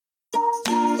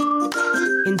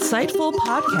Insightful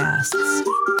podcasts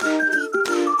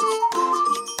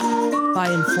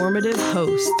by informative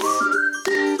hosts.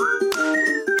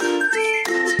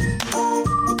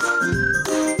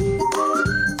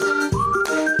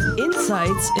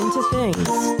 Insights into Things,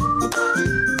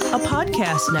 a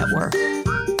podcast network.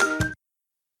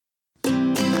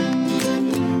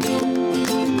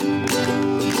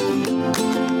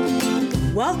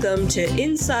 Welcome to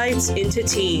Insights into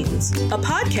Teens, a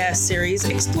podcast series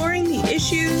exploring the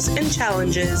issues and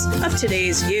challenges of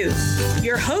today's youth.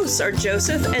 Your hosts are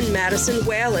Joseph and Madison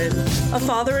Whalen, a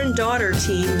father and daughter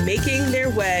team making their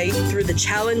way through the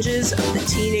challenges of the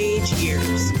teenage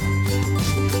years.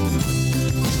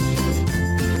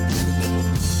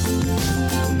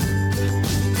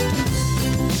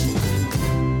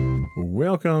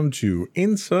 Welcome to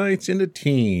Insights into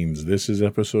Teens. This is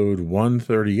episode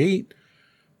 138.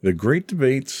 The Great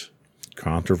Debates,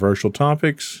 Controversial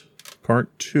Topics,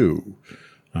 Part 2.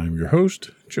 I'm your host,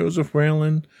 Joseph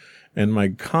Whalen, and my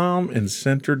calm and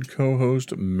centered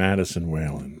co-host, Madison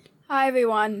Whalen. Hi,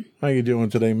 everyone. How you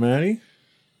doing today, Maddie?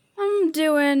 I'm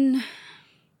doing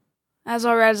as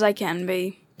all right as I can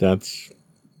be.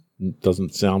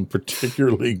 Doesn't sound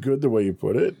particularly good the way you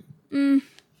put it.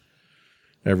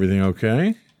 Everything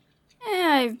okay?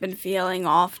 I've been feeling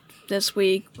off this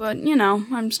week, but,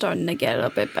 I'm starting to get a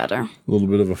bit better. A little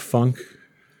bit of a funk?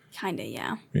 Kinda,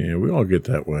 yeah. Yeah, we all get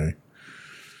that way.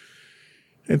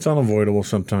 It's unavoidable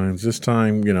sometimes. This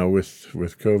time, with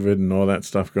COVID and all that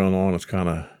stuff going on, it's kind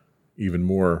of even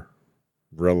more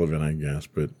relevant, I guess.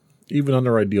 But even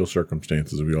under ideal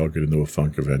circumstances, we all get into a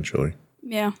funk eventually.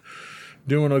 Yeah.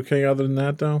 Doing okay other than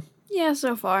that, though? Yeah,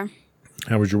 so far.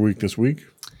 How was your week this week?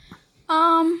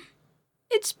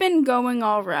 It's been going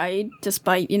all right,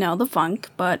 despite, the funk.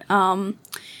 But,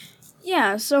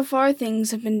 yeah, so far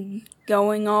things have been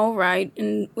going all right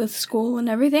with school and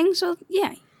everything, so,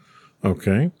 yeah.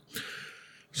 Okay.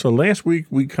 So last week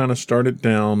we kind of started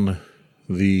down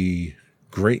the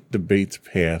great debates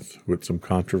path with some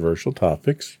controversial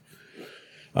topics.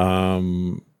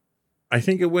 I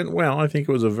think it went well. I think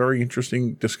it was a very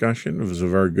interesting discussion. It was a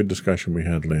very good discussion we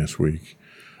had last week.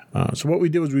 So what we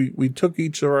did was we took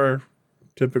each of our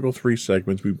typical 3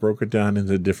 segments, we broke it down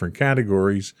into different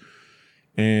categories,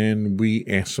 and we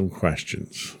asked some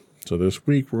questions. So this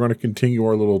week we're going to continue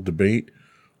our little debate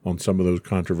on some of those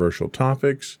controversial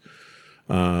topics.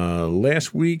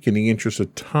 Last week, in the interest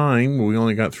of time, we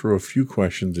only got through a few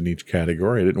questions in each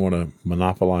category. I didn't want to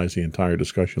monopolize the entire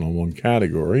discussion on one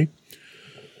category.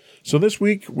 So this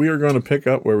week we are going to pick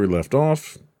up where we left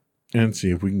off and see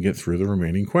if we can get through the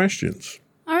remaining questions.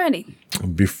 Alrighty.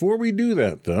 Before we do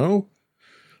that, though,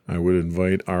 I would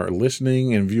invite our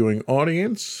listening and viewing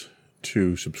audience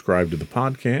to subscribe to the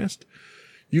podcast.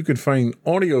 You can find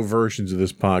audio versions of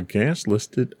this podcast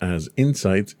listed as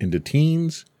Insights into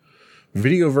Teens.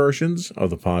 Video versions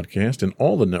of the podcast and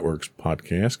all the network's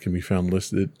podcasts can be found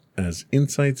listed as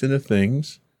Insights into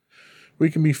Things.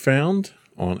 We can be found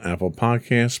on Apple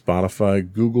Podcasts,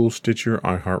 Spotify, Google, Stitcher,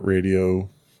 iHeartRadio,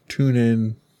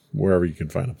 TuneIn, wherever you can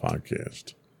find a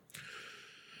podcast.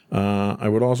 I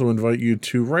would also invite you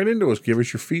to write into us. Give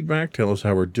us your feedback. Tell us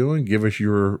how we're doing. Give us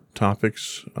your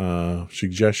topics,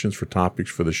 suggestions for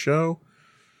topics for the show.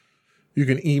 You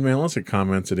can email us at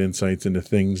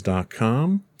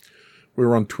comments@insightsintothings.com.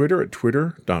 We're on Twitter at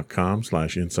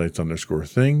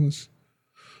twitter.com/insights_things.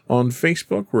 On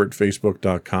Facebook, we're at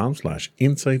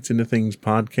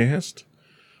facebook.com/insightsintothingspodcast.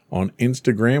 On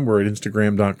Instagram, we're at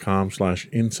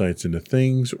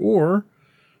instagram.com/insightsintothings, or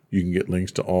you can get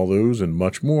links to all those and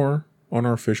much more on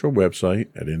our official website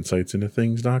at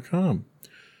insightsintothings.com.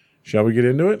 Shall we get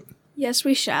into it? Yes,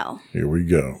 we shall. Here we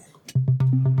go.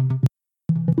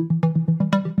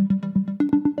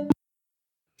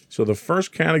 So the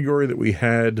first category that we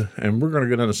had, and we're going to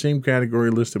go down the same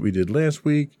category list that we did last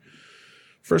week.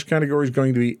 First category is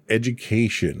going to be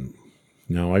education.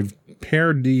 Now, I've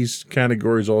pared these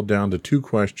categories all down to 2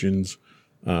 questions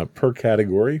per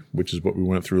category, which is what we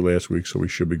went through last week, so we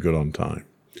should be good on time.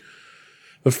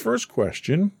 The first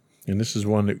question, and this is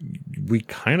one that we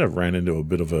kind of ran into a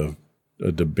bit of a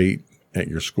debate at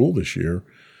your school this year.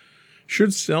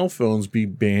 Should cell phones be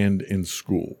banned in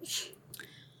schools?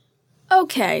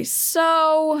 Okay,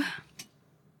 so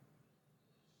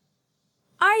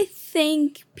I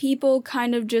think people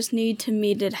kind of just need to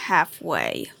meet it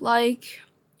halfway. Like,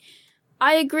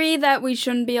 I agree that we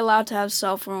shouldn't be allowed to have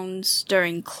cell phones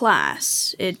during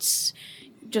class. It's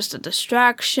just a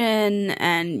distraction,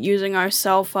 and using our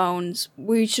cell phones,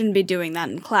 we shouldn't be doing that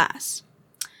in class.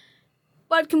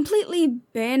 But completely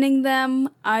banning them,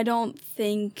 I don't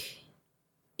think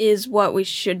is what we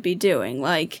should be doing.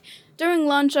 Like, during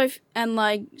lunch and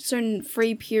like certain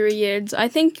free periods, I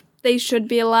think they should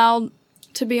be allowed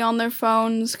to be on their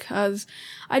phones, because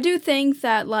I do think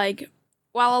that, like,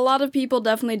 while a lot of people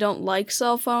definitely don't like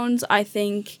cell phones, I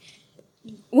think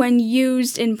when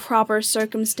used in proper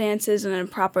circumstances and in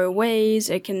proper ways,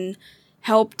 it can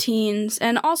help teens.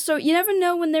 And also, you never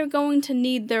know when they're going to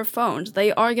need their phones.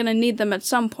 They are going to need them at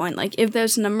some point, like if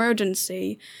there's an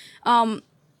emergency.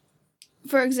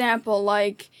 For example,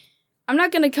 like, I'm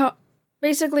not going to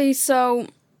basically, so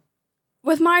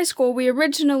with my school, we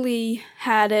originally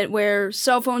had it where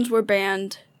cell phones were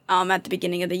banned at the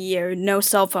beginning of the year. No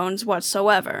cell phones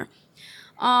whatsoever.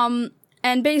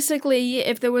 And basically,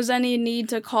 if there was any need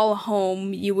to call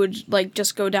home, you would, like,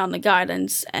 just go down the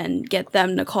guidance and get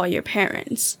them to call your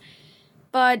parents.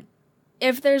 But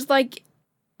if there's, like,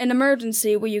 an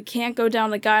emergency where you can't go down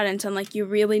the guidance and, like, you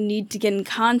really need to get in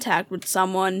contact with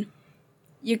someone,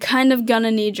 you're kind of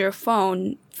gonna need your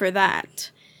phone for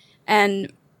that.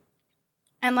 And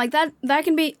like, that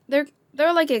can be, there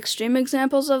are, like, extreme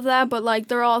examples of that, but, like,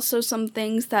 there are also some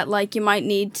things that, like, you might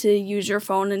need to use your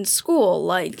phone in school,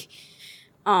 like,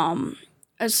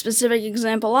 a specific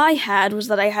example I had was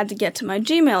that I had to get to my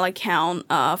Gmail account,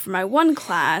 for my one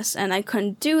class, and I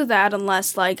couldn't do that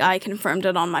unless, like, I confirmed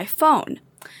it on my phone.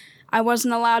 I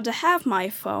wasn't allowed to have my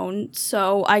phone,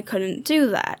 so I couldn't do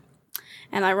that.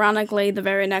 And ironically, the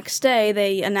very next day,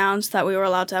 they announced that we were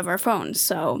allowed to have our phones,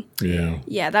 so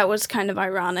yeah, that was kind of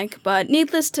ironic. But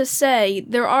needless to say,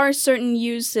 there are certain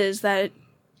uses that,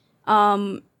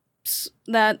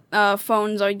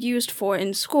 phones are used for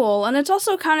in school, and it's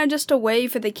also kind of just a way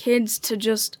for the kids to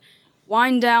just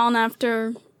wind down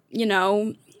after,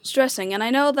 stressing. And I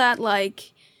know that,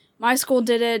 like, my school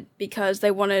did it because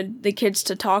they wanted the kids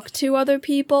to talk to other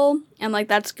people, and, like,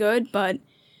 that's good, but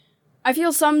I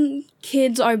feel some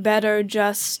kids are better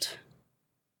just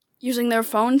using their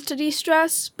phones to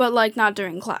de-stress, but, like, not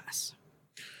during class.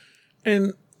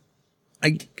 And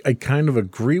I kind of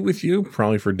agree with you,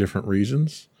 probably for different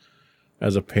reasons.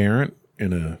 As a parent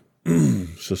in a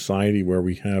society where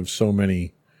we have so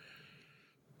many,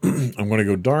 I'm going to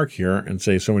go dark here and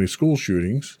say so many school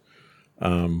shootings,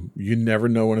 you never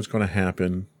know when it's going to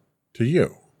happen to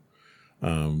you.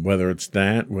 Whether it's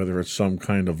that, whether it's some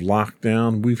kind of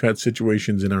lockdown. We've had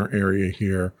situations in our area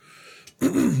here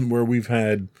where we've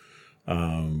had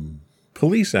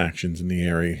police actions in the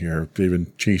area here. They've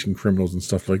been chasing criminals and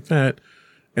stuff like that,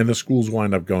 and the schools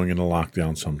wind up going into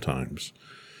lockdown sometimes.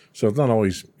 So it's not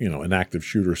always, an active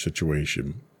shooter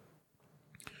situation.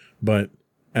 But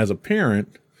as a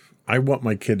parent, I want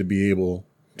my kid to be able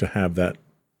to have that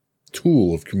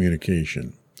tool of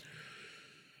communication.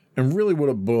 And really what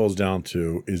it boils down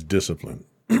to is discipline.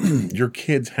 Your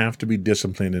kids have to be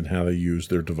disciplined in how they use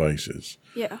their devices.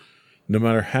 Yeah. No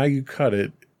matter how you cut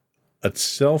it, a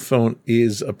cell phone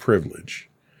is a privilege.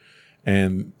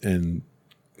 And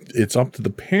it's up to the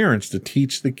parents to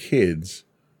teach the kids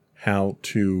how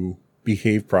to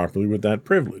behave properly with that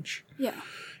privilege. Yeah.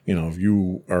 If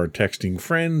you are texting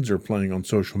friends or playing on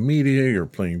social media or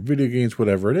playing video games,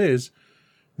 whatever it is,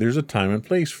 there's a time and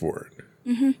place for it.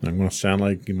 Mm-hmm. I'm going to sound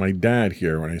like my dad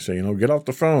here when I say, get off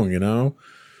the phone,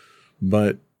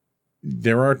 But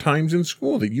there are times in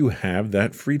school that you have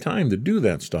that free time to do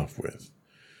that stuff with.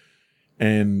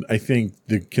 And I think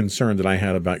the concern that I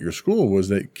had about your school was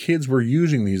that kids were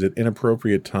using these at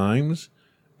inappropriate times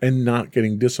and not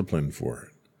getting disciplined for it.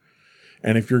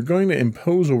 And if you're going to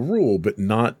impose a rule but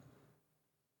not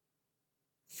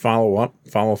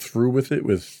follow through with it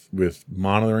with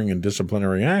monitoring and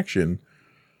disciplinary action,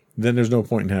 then there's no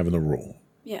point in having the rule.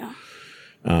 Yeah.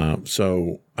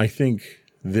 So I think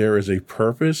there is a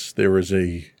purpose, there is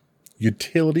a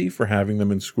utility for having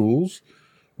them in schools,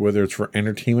 whether it's for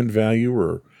entertainment value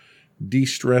or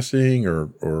de-stressing or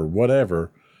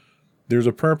whatever. There's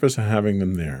a purpose to having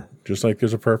them there, just like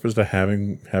there's a purpose to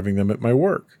having them at my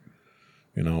work.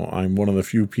 I'm one of the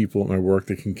few people at my work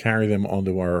that can carry them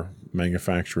onto our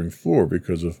manufacturing floor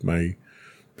because of my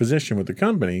position with the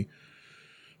company.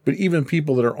 But even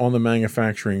people that are on the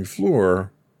manufacturing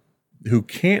floor who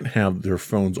can't have their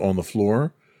phones on the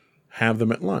floor have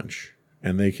them at lunch,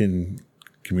 and they can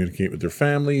communicate with their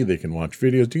family. They can watch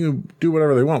videos, do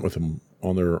whatever they want with them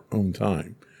on their own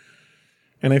time.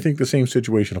 And I think the same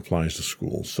situation applies to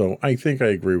schools. So I think I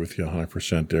agree with you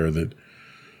 100% there that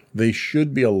they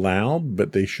should be allowed,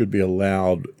 but they should be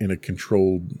allowed in a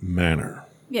controlled manner.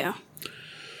 Yeah.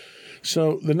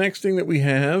 So the next thing that we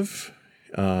have,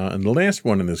 and the last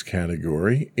one in this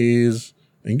category is,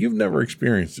 and you've never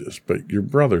experienced this, but your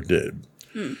brother did.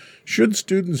 Should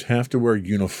students have to wear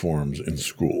uniforms in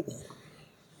school?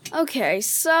 Okay,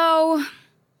 so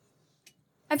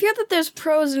I feel that there's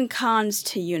pros and cons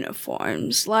to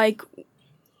uniforms. Like,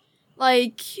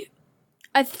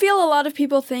 I feel a lot of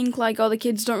people think, like, oh, the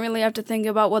kids don't really have to think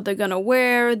about what they're gonna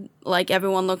wear, like,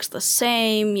 everyone looks the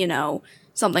same, you know,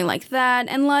 something like that,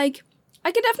 and, like,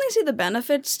 I could definitely see the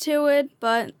benefits to it,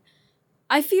 but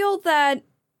I feel that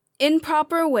in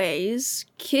proper ways,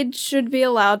 kids should be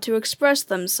allowed to express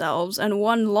themselves, and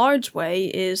one large way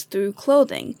is through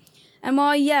clothing. And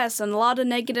while yes, and a lot of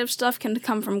negative stuff can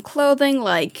come from clothing,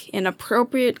 like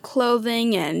inappropriate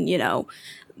clothing and, you know,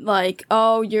 like,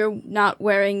 oh, you're not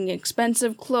wearing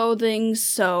expensive clothing,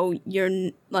 so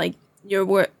you're, like, your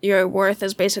worth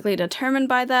is basically determined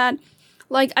by that.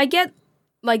 Like, I get,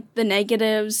 like, the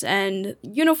negatives, and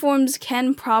uniforms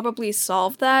can probably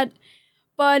solve that,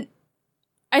 but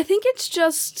I think it's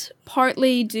just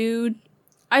partly due...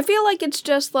 I feel like it's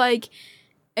just, like,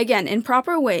 again, in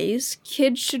proper ways,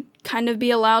 kids should kind of be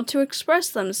allowed to express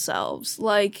themselves.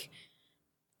 Like,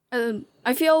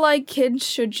 I feel like kids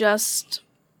should just...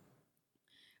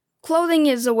 Clothing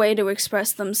is a way to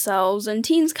express themselves, and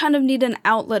teens kind of need an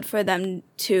outlet for them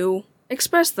to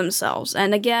express themselves.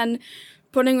 And again,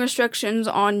 putting restrictions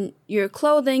on your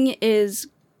clothing is,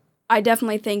 I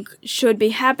definitely think, should be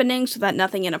happening so that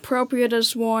nothing inappropriate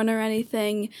is worn or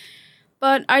anything.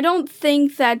 But I don't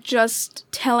think that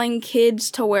just telling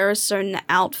kids to wear a certain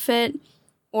outfit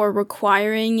or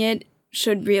requiring it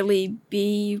should really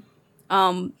be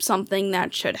something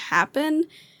that should happen.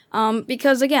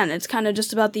 Because, again, it's kind of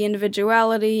just about the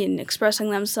individuality and expressing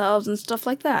themselves and stuff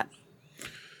like that.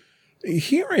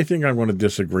 Here, I think I want to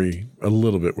disagree a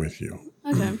little bit with you.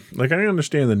 Okay. Like, I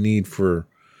understand the need for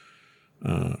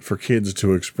kids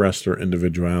to express their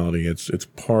individuality. It's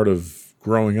part of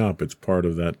growing up. It's part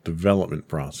of that development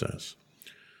process.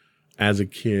 As a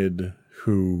kid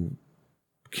who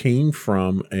came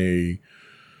from a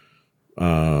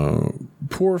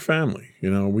poor family,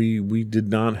 you know, we did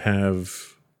not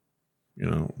have... You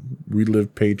know, we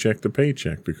lived paycheck to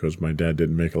paycheck because my dad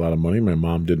didn't make a lot of money. My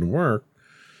mom didn't work.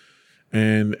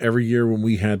 And every year when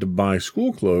we had to buy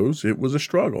school clothes, it was a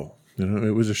struggle. You know,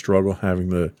 it was a struggle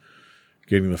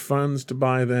getting the funds to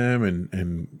buy them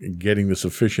and getting the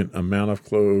sufficient amount of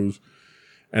clothes.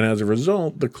 And as a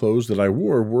result, the clothes that I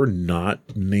wore were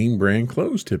not name brand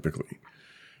clothes typically.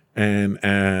 And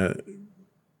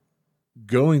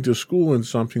going to school in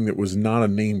something that was not a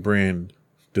name brand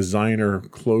designer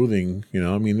clothing, you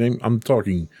know, I mean, I'm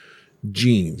talking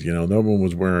jeans, you know, no one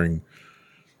was wearing,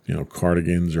 you know,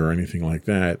 cardigans or anything like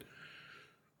that.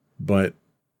 But,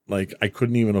 like, I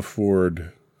couldn't even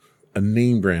afford a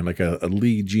name brand, like a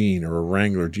Lee jean or a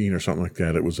Wrangler jean or something like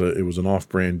that. It was an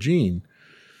off-brand jean.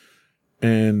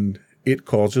 And it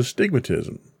causes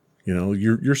stigmatism. You know,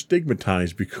 you're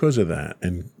stigmatized because of that.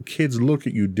 And kids look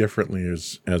at you differently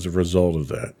as a result of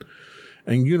that.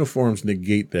 And uniforms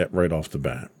negate that right off the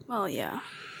bat. Well, yeah.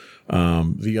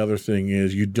 The other thing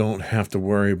is you don't have to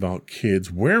worry about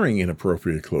kids wearing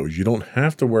inappropriate clothes. You don't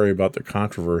have to worry about the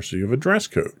controversy of a dress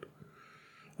code.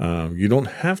 You don't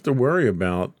have to worry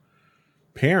about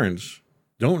parents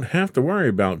don't have to worry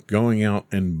about going out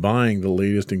and buying the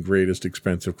latest and greatest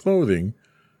expensive clothing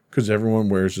because everyone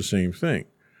wears the same thing.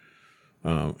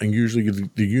 And usually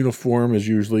the uniform is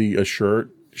usually a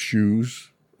shirt, shoes,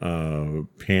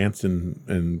 pants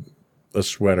and a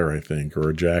sweater, I think, or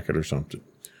a jacket or something.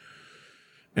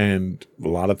 And a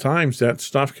lot of times that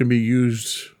stuff can be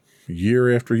used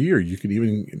year after year.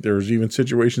 There's even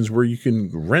situations where you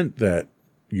can rent that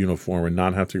uniform and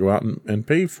not have to go out and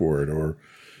pay for it, or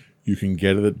you can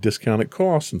get it at discounted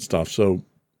costs and stuff. So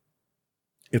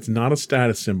it's not a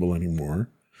status symbol anymore.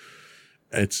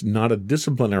 It's not a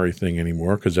disciplinary thing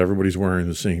anymore because everybody's wearing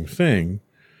the same thing.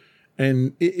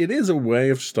 And it is a way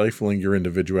of stifling your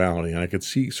individuality. And I could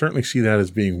certainly see that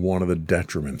as being one of the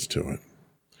detriments to it.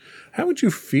 How would you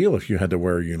feel if you had to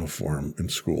wear a uniform in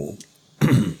school?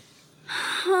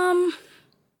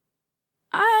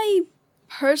 I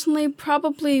personally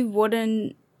probably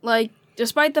wouldn't, like,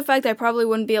 despite the fact I probably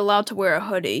wouldn't be allowed to wear a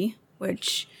hoodie,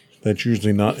 which... That's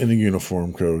usually not in the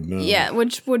uniform code, no. Yeah,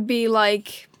 which would be,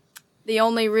 like, the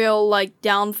only real, like,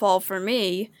 downfall for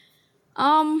me.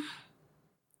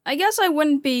 I guess I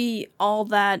wouldn't be all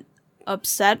that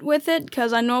upset with it,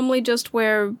 because I normally just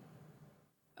wear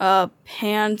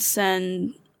pants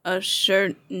and a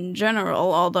shirt in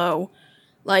general, although,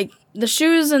 like, the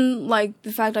shoes and, like,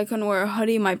 the fact I couldn't wear a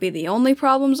hoodie might be the only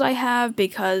problems I have,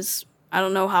 because I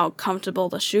don't know how comfortable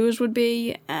the shoes would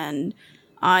be, and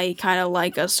I kind of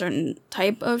like a certain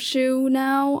type of shoe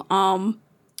now,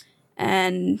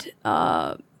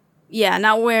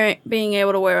 yeah, being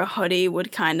able to wear a hoodie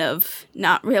would kind of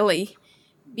not really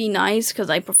be nice, because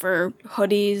I prefer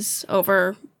hoodies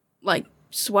over, like,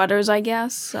 sweaters, I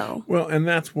guess. So Well, and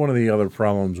that's one of the other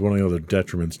problems, one of the other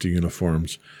detriments to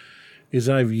uniforms, is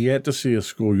I've yet to see a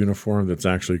school uniform that's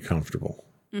actually comfortable.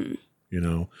 You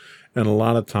know, and a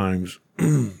lot of times,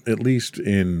 at least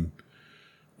in,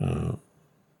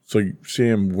 so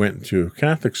Sam went to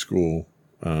Catholic school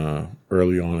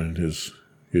early on in his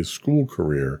school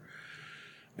career,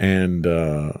 and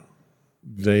the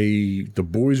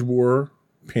boys wore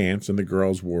pants and the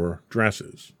girls wore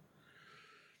dresses.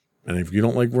 And if you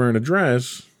don't like wearing a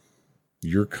dress,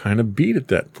 you're kind of beat at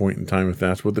that point in time if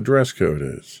that's what the dress code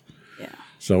is. yeah,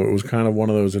 So it was kind of one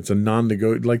of those, it's a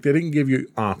non-negotiable, like they didn't give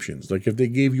you options. Like if they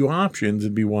gave you options,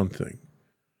 it'd be one thing.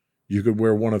 You could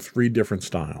wear one of 3 different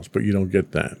styles, but you don't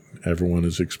get that. Everyone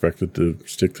is expected to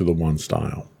stick to the one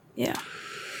style. yeah,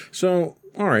 So,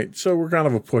 all right. So we're kind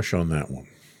of a push on that one.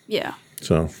 yeah,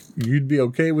 So you'd be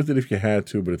okay with it if you had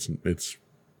to, but it's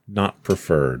not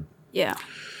preferred. yeah.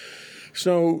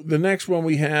 So the next one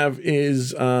we have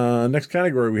is, next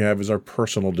category we have is our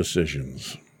personal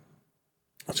decisions.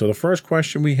 So the first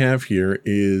question we have here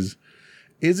is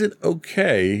it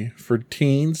okay for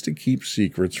teens to keep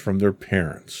secrets from their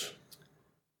parents?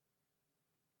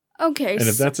 Okay. And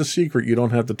if that's a secret, you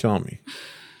don't have to tell me.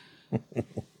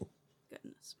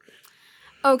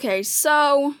 Okay,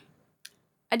 so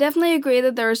I definitely agree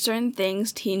that there are certain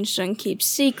things teens shouldn't keep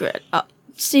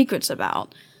secrets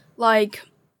about, like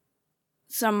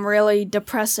some really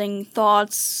depressing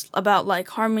thoughts about like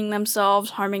harming themselves,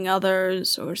 harming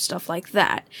others, or stuff like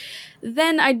that.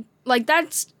 Then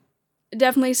that's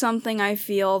definitely something I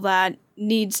feel that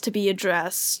needs to be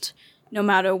addressed no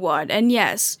matter what. And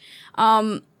yes,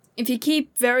 if you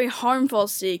keep very harmful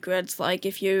secrets, like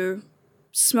if you're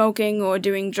smoking or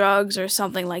doing drugs or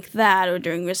something like that, or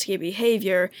doing risky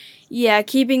behavior, yeah,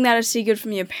 keeping that a secret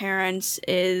from your parents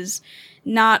is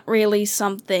not really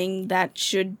something that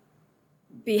should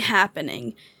be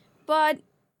happening. But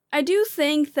I do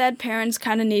think that parents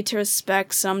kind of need to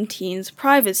respect some teens'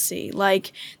 privacy.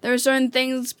 Like, there are certain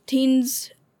things teens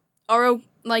are,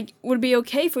 like, would be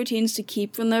okay for teens to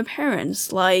keep from their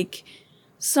parents. Like,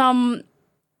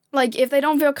 if they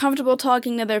don't feel comfortable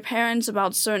talking to their parents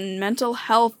about certain mental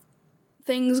health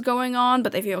things going on,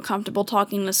 but they feel comfortable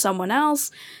talking to someone else,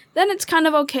 then it's kind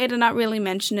of okay to not really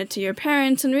mention it to your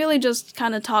parents and really just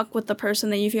kind of talk with the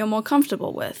person that you feel more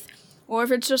comfortable with. Or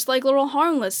if it's just like little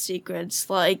harmless secrets,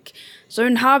 like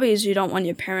certain hobbies you don't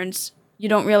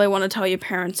really want to tell your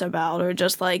parents about, or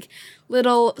just like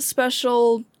little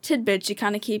special tidbits you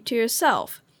kind of keep to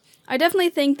yourself. I definitely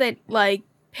think that like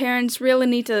parents really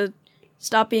need to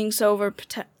stop being so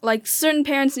like certain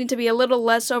parents need to be a little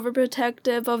less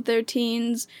overprotective of their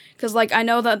teens, because like I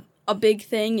know that a big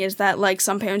thing is that like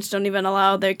some parents don't even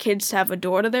allow their kids to have a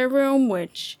door to their room,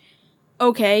 which,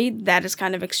 okay, that is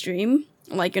kind of extreme.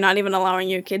 Like, you're not even allowing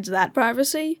your kids that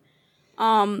privacy.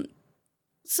 So,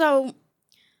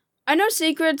 I know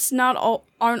secrets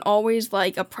aren't always,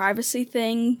 like, a privacy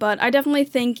thing, but I definitely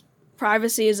think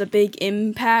privacy has a big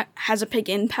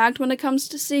impact when it comes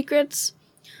to secrets.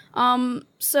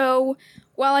 So,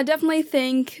 while I definitely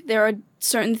think there are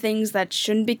certain things that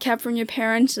shouldn't be kept from your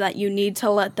parents that you need to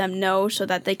let them know so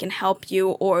that they can help you,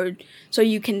 or so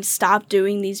you can stop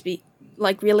doing these,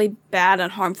 really bad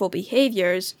and harmful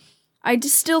behaviors, I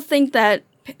just still think that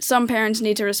some parents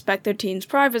need to respect their teens'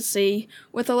 privacy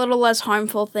with a little less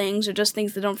harmful things, or just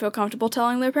things they don't feel comfortable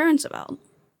telling their parents about.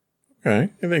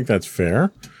 Okay, I think that's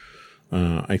fair.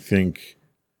 I think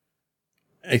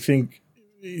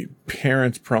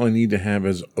parents probably need to have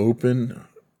as open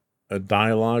a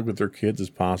dialogue with their kids as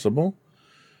possible,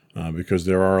 because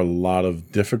there are a lot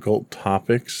of difficult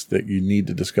topics that you need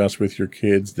to discuss with your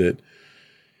kids that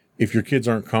if your kids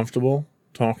aren't comfortable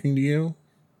talking to you,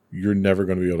 you're never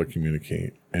going to be able to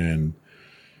communicate. And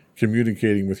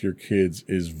communicating with your kids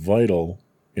is vital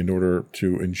in order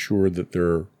to ensure that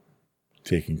they're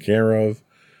taken care of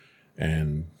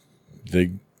and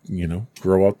they,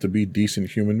 grow up to be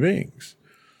decent human beings.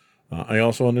 I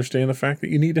also understand the fact that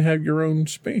you need to have your own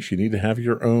space. You need to have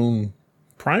your own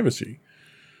privacy.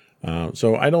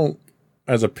 So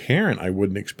as a parent, I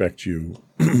wouldn't expect you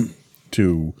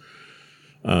to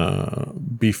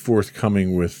be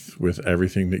forthcoming with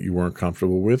everything that you weren't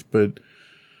comfortable with. But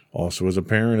also as a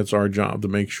parent, it's our job to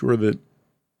make sure that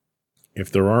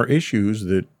if there are issues,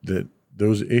 that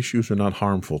those issues are not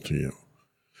harmful to you.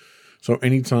 So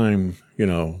anytime,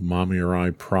 mommy or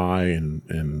I pry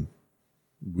and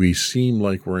we seem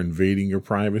like we're invading your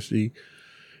privacy,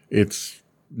 it's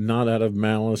not out of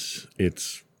malice.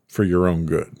 It's for your own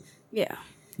good. Yeah.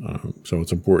 So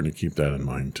it's important to keep that in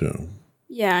mind too.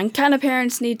 Yeah, and kind of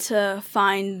parents need to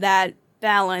find that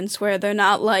balance where they're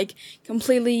not like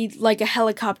completely like a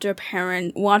helicopter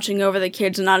parent watching over the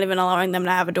kids and not even allowing them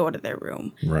to have a door to their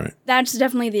room. Right. That's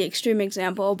definitely the extreme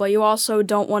example, but you also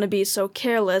don't want to be so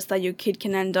careless that your kid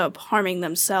can end up harming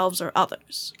themselves or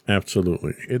others.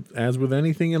 Absolutely. As with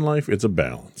anything in life, it's a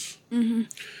balance. Mm-hmm.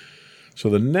 So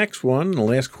the next one, the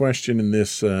last question in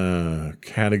this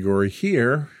category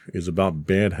here is about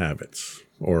bad habits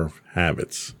or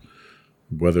habits.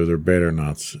 Whether they're bad or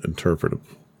not's interpretable.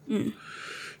 Mm.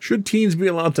 Should teens be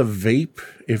allowed to vape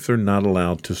if they're not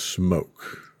allowed to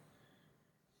smoke?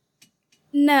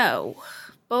 No.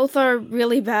 Both are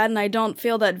really bad, and I don't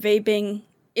feel that vaping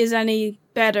is any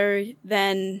better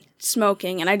than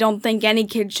smoking, and I don't think any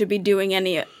kid should be doing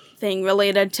anything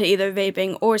related to either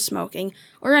vaping or smoking,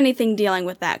 or anything dealing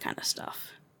with that kind of stuff.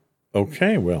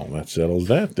 Okay, well, that settles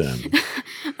that then.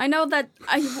 I know that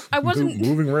I wasn't...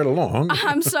 Moving right along.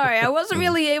 I'm sorry, I wasn't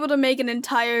really able to make an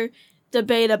entire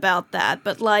debate about that,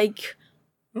 but like...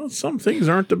 Well, some things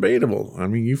aren't debatable. I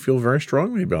mean, you feel very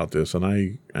strongly about this, and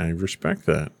I respect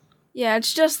that. Yeah,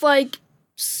 it's just like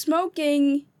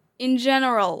smoking in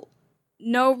general,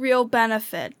 no real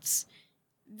benefits.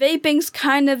 Vaping's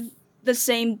kind of the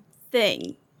same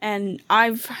thing, and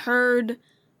I've heard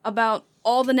about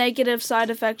all the negative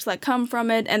side effects that come from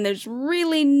it, and there's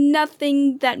really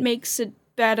nothing that makes it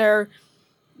better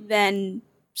than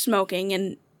smoking,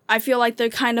 and I feel like they're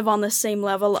kind of on the same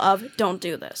level of don't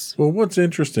do this. Well, what's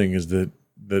interesting is that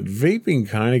vaping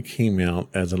kind of came out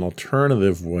as an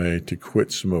alternative way to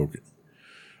quit smoking,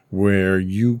 where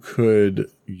you could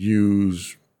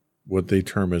use what they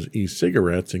term as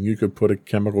e-cigarettes, and you could put a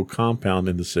chemical compound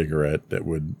in the cigarette that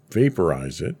would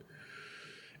vaporize it,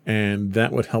 and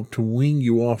that would help to wean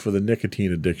you off of the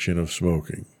nicotine addiction of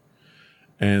smoking.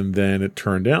 And then it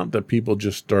turned out that people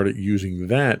just started using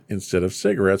that instead of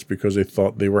cigarettes because they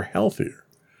thought they were healthier.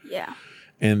 Yeah.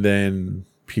 And then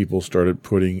people started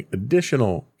putting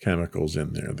additional chemicals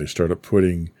in there. They started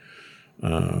putting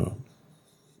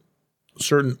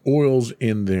certain oils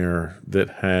in there that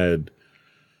had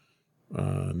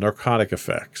narcotic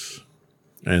effects.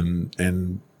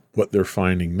 And what they're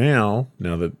finding now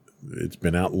that it's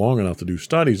been out long enough to do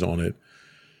studies on it,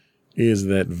 is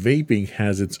that vaping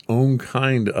has its own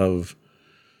kind of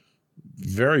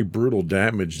very brutal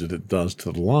damage that it does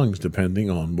to the lungs, depending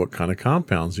on what kind of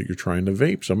compounds that you're trying to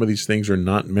vape. Some of these things are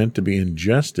not meant to be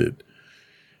ingested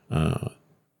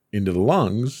into the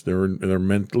lungs. They're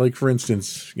meant, like for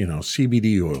instance,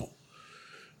 CBD oil.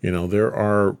 There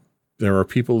are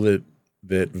people that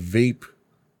vape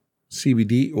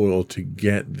CBD oil to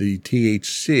get the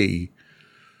THC.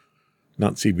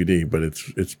 Not CBD, but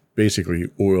it's basically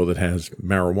oil that has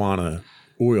marijuana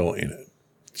oil in it.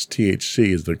 It's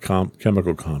THC is the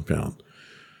chemical compound.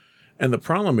 And the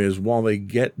problem is, while they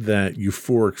get that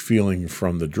euphoric feeling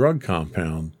from the drug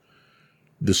compound,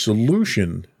 the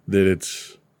solution that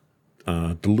it's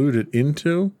diluted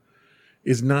into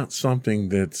is not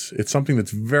something it's something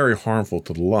that's very harmful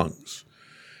to the lungs.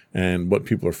 And what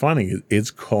people are finding is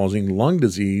it's causing lung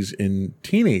disease in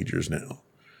teenagers now,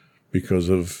 because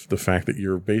of the fact that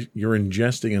you're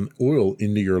ingesting an oil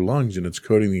into your lungs and it's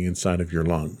coating the inside of your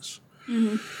lungs.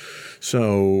 Mm-hmm.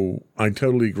 So I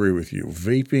totally agree with you.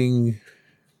 Vaping,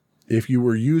 if you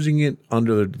were using it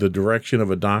under the direction of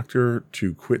a doctor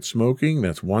to quit smoking,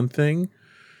 that's one thing.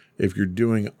 If you're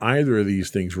doing either of these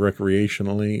things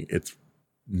recreationally, it's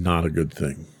not a good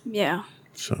thing. Yeah.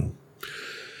 So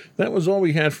that was all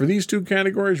we had for these two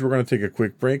categories. We're going to take a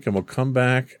quick break, and we'll come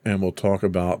back and we'll talk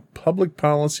about public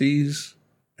policies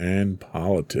and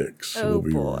politics. Oh, we'll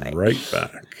be boy. right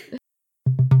back.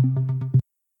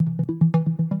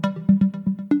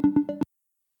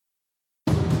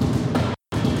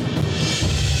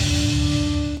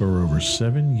 For over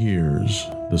 7 years,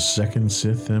 the Second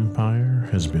Sith Empire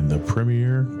has been the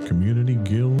premier community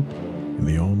guild in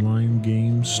the online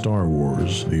game Star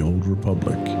Wars: The Old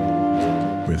Republic.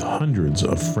 With hundreds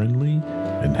of friendly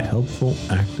and helpful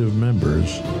active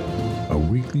members, a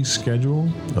weekly schedule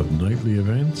of nightly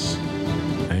events,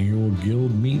 annual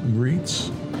guild meet and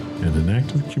greets, and an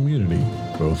active community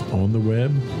both on the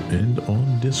web and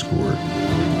on Discord.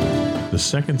 The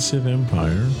Second Sith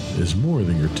Empire is more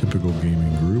than your typical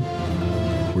gaming group.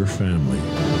 We're family.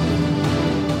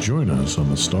 Join us on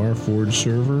the Starforge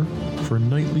server for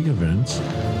nightly events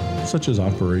such as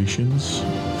operations,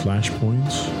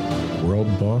 flashpoints, world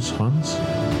boss hunts,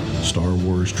 Star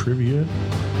Wars trivia,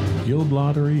 guild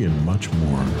lottery, and much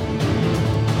more.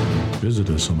 Visit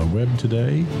us on the web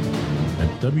today at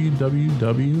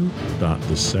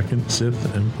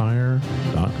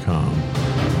www.thesecondsithempire.com.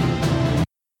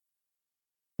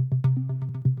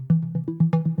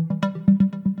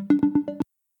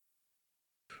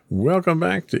 Welcome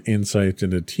back to Insights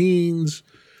into Teens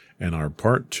and our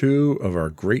part 2 of our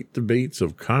great debates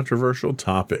of controversial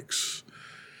topics.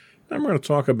 I'm going to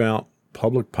talk about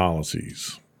public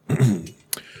policies.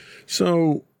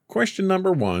 So, question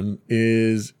number 1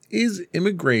 is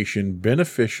immigration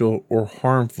beneficial or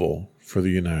harmful for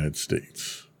the United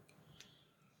States?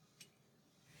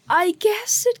 I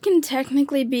guess it can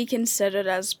technically be considered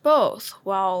as both.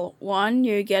 Well, one,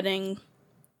 you're getting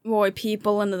more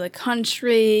people into the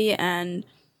country, and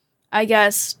I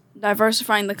guess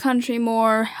diversifying the country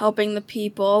more, helping the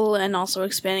people, and also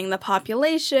expanding the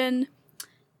population.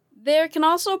 There can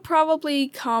also probably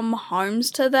come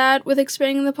harms to that with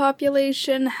expanding the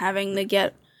population, having to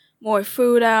get more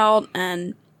food out,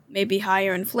 and maybe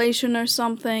higher inflation or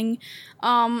something.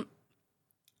 I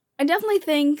definitely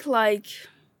think,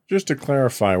 Just to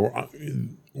clarify,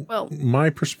 my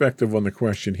perspective on the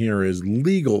question here is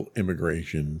legal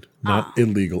immigration, not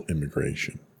illegal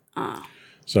immigration.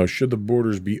 So should the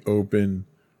borders be open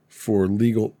for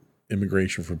legal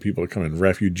immigration for people to come in,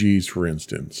 refugees, for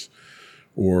instance,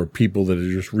 or people that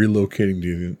are just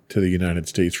relocating to the United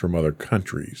States from other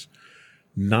countries?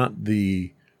 Not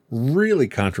the really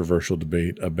controversial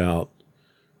debate about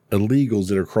illegals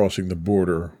that are crossing the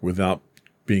border without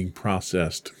being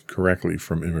processed correctly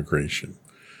from immigration.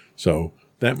 So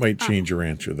that might change your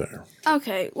answer there.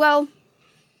 Okay, well,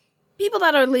 people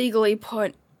that are legally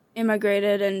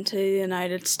immigrated into the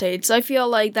United States, I feel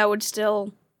like that would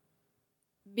still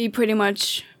be pretty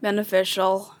much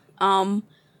beneficial.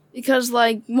 Because,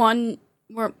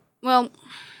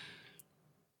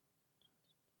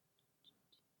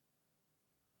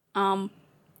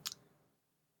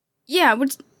 yeah,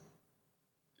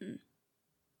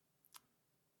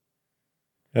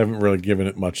 Haven't really given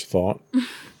it much thought.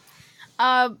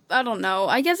 I don't know.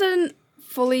 I guess I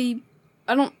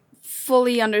don't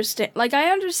fully understand.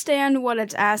 I understand what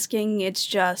it's asking. It's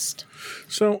just.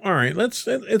 So, all right,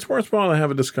 it's worthwhile to have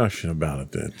a discussion about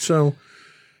it then. So,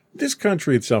 this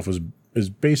country itself is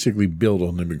basically built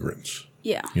on immigrants.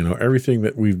 Yeah. Everything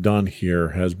that we've done here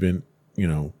has been,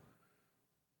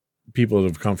 people that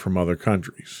have come from other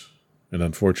countries. And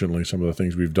unfortunately, some of the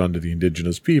things we've done to the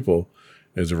indigenous people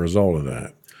as a result of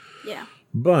that. Yeah.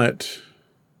 But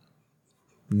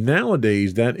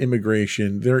nowadays, that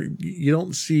immigration, you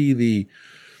don't see the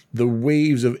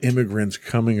waves of immigrants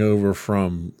coming over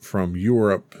from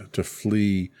Europe to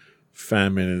flee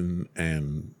famine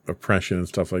and oppression and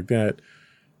stuff like that.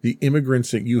 The immigrants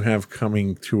that you have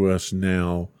coming to us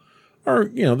now are,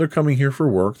 they're coming here for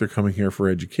work, they're coming here for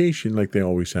education like they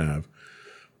always have.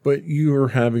 But you are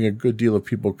having a good deal of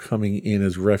people coming in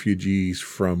as refugees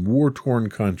from war-torn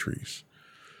countries,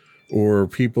 or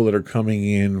people that are coming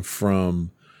in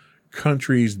from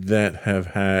countries that have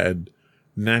had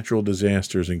natural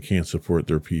disasters and can't support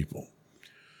their people.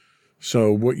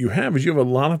 So what you have is you have a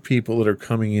lot of people that are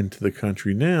coming into the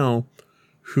country now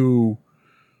who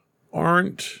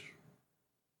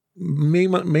may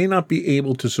not be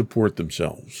able to support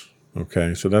themselves.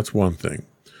 Okay, so that's one thing.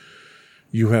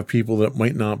 You have people that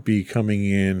might not be coming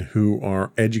in who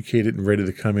are educated and ready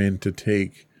to come in to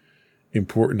take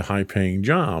important high-paying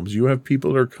jobs. You have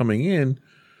people that are coming in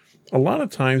a lot of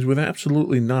times with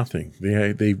absolutely nothing. They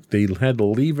had to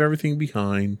leave everything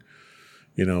behind.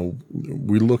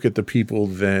 We look at the people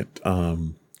that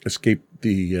escaped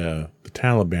the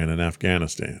Taliban in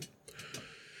Afghanistan.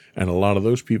 And a lot of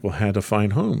those people had to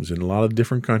find homes, and a lot of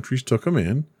different countries took them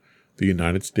in, the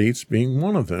United States being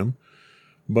one of them.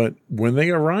 But when they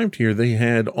arrived here, they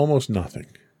had almost nothing.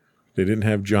 They didn't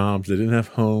have jobs. They didn't have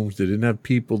homes. They didn't have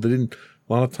people. A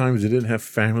lot of times they didn't have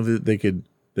family that they could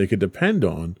depend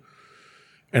on.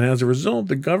 And as a result,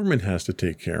 the government has to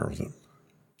take care of them.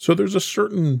 So there's a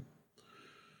certain,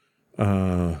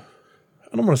 I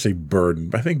don't want to say burden,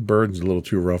 but I think burden's a little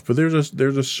too rough, but there's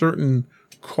a certain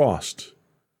cost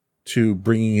to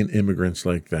bringing in immigrants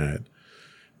like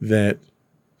that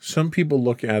some people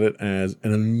look at it as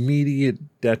an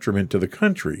immediate detriment to the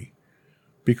country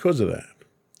because of that.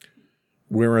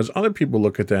 Whereas other people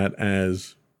look at that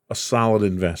as a solid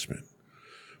investment.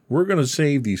 We're going to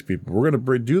save these people. We're going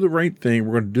to do the right thing.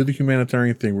 We're going to do the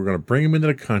humanitarian thing. We're going to bring them into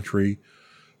the country.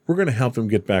 We're going to help them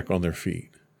get back on their feet.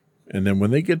 And then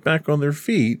when they get back on their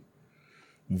feet,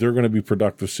 they're going to be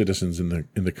productive citizens in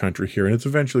the country here. And it's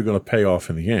eventually going to pay off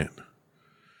in the end.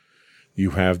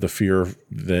 You have the fear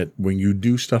that when you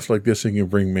do stuff like this and you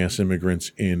bring mass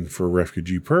immigrants in for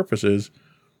refugee purposes,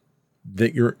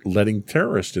 that you're letting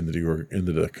terrorists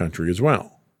into the country as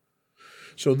well.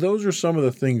 So those are some of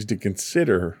the things to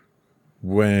consider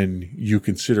when you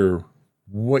consider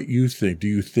what you think. Do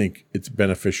you think it's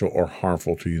beneficial or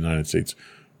harmful to the United States?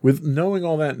 With knowing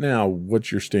all that now,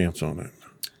 what's your stance on it?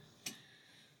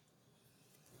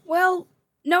 Well,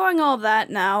 knowing all that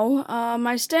now,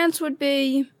 my stance would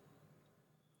be,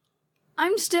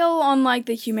 I'm still on, like,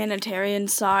 the humanitarian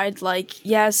side. Like,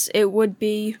 yes,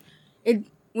 we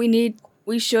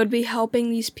should be helping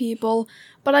these people,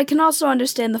 but I can also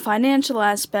understand the financial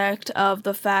aspect of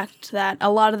the fact that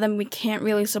a lot of them we can't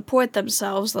really support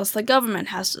themselves, thus the government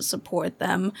has to support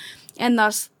them, and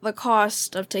thus the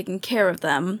cost of taking care of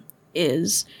them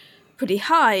is pretty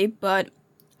high. But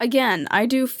again, I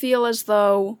do feel as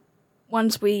though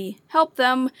once we help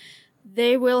them,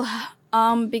 they will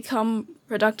become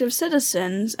productive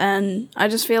citizens, and I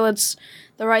just feel it's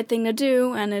the right thing to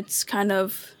do, and it's kind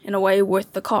of, in a way,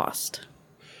 worth the cost.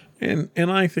 And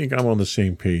I think I'm on the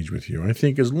same page with you. I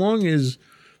think as long as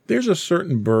there's a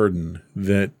certain burden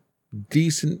that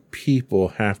decent people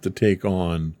have to take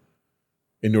on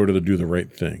in order to do the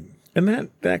right thing.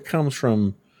 And that comes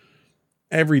from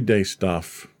everyday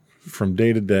stuff, from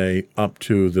day to day up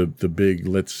to the big,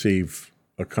 let's save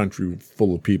a country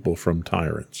full of people from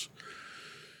tyrants.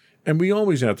 And we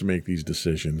always have to make these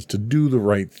decisions to do the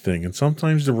right thing. And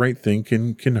sometimes the right thing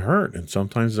can hurt, and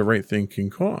sometimes the right thing can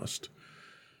cost.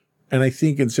 And I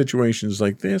think in situations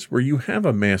like this, where you have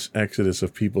a mass exodus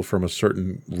of people from a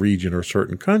certain region or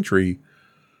certain country,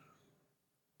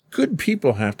 good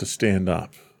people have to stand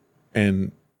up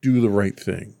and do the right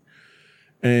thing.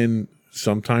 And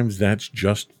sometimes that's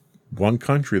just one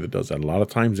country that does that. A lot of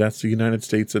times that's the United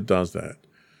States that does that.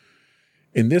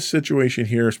 In this situation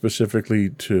here,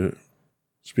 specifically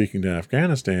speaking to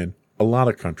Afghanistan, a lot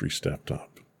of countries stepped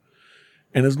up.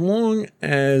 And as long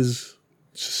as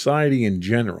society in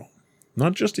general,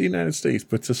 not just the United States,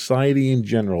 but society in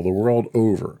general, the world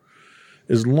over,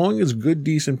 as long as good,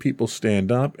 decent people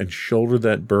stand up and shoulder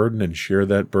that burden and share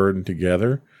that burden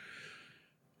together,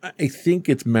 I think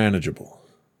it's manageable.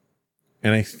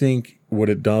 And I think what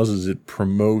it does is it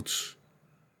promotes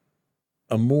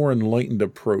a more enlightened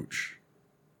approach,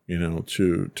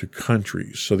 to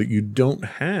countries, so that you don't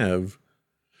have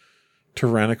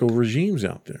tyrannical regimes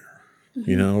out there.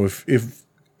 Mm-hmm.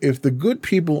 If the good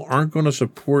people aren't going to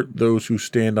support those who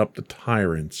stand up to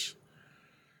tyrants,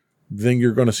 then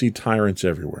you're going to see tyrants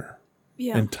everywhere.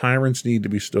 Yeah. And tyrants need to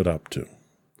be stood up to.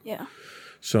 Yeah.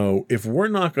 So if we're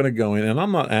not going to go in, and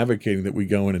I'm not advocating that we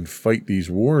go in and fight these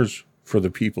wars for the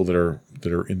people that are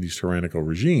in these tyrannical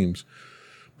regimes,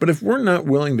 but if we're not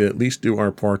willing to at least do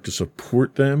our part to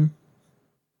support them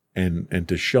and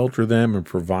to shelter them and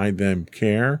provide them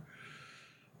care,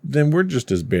 then we're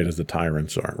just as bad as the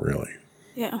tyrants are, really.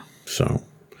 Yeah. So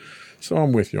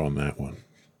I'm with you on that one.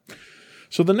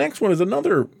 So the next one is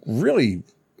another really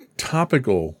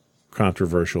topical,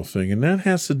 controversial thing, and that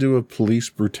has to do with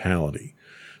police brutality.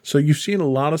 So you've seen a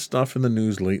lot of stuff in the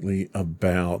news lately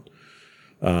about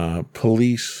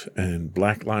police and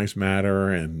Black Lives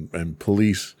Matter and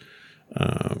police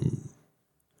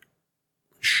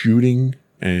shooting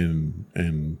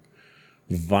and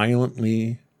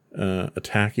violently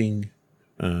attacking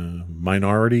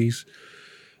minorities.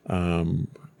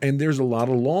 And there's a lot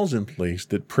of laws in place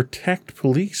that protect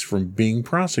police from being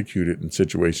prosecuted in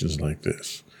situations like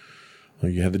this.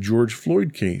 You had the George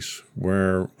Floyd case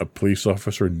where a police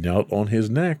officer knelt on his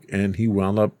neck and he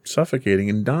wound up suffocating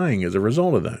and dying as a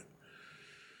result of that.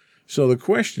 So the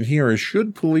question here is,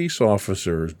 should police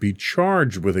officers be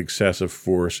charged with excessive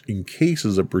force in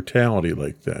cases of brutality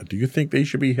like that? Do you think they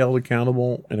should be held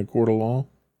accountable in a court of law?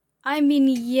 I mean,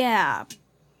 yeah.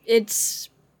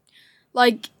 It's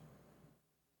like,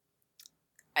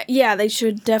 yeah, they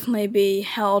should definitely be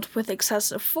held with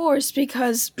excessive force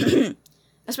because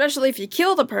especially if you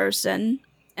kill the person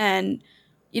and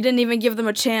you didn't even give them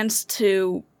a chance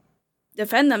to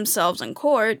defend themselves in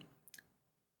court.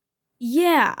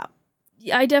 Yeah,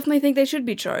 I definitely think they should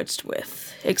be charged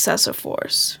with excessive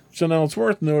force. So now it's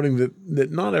worth noting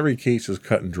that not every case is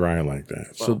cut and dry like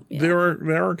that. Well, so yeah.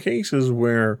 There are cases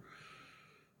where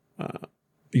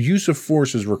use of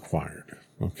force is required,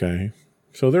 okay?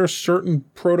 So there are certain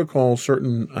protocols,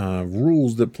 certain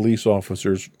rules that police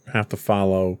officers have to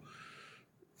follow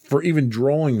for even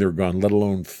drawing their gun, let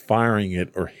alone firing it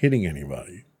or hitting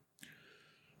anybody.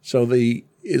 So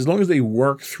as long as they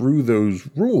work through those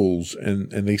rules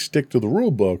and they stick to the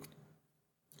rule book,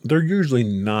 they're usually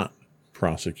not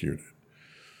prosecuted.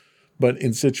 But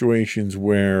in situations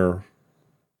where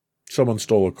someone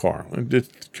stole a car,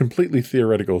 it's a completely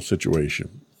theoretical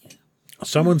situation.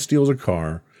 Someone steals a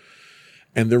car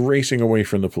and they're racing away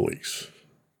from the police.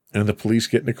 And the police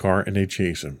get in the car and they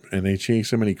chase him. And they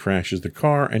chase him and he crashes the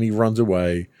car and he runs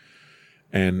away.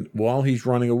 And while he's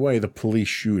running away, the police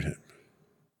shoot him.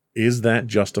 Is that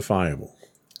justifiable?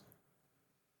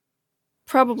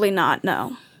 Probably not,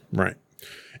 no. Right.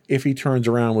 If he turns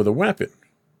around with a weapon,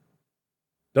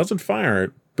 doesn't fire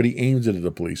it, but he aims it at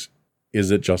the police,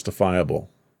 is it justifiable?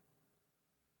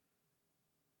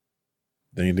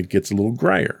 Then it gets a little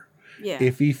grayer. Yeah.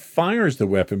 If he fires the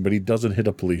weapon, but he doesn't hit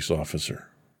a police officer,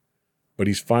 but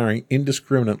he's firing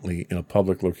indiscriminately in a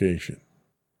public location,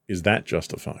 is that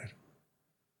justified?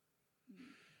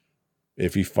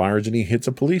 If he fires and he hits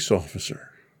a police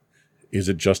officer, is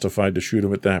it justified to shoot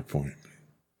him at that point?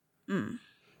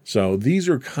 So these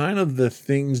are kind of the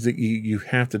things that you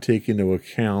have to take into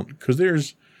account,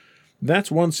 because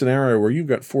that's one scenario where you've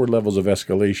got 4 levels of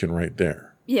escalation right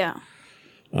there. Yeah.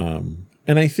 And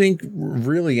I think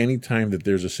really anytime that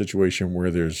there's a situation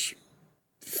where there's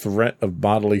threat of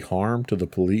bodily harm to the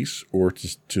police or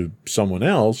to someone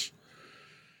else,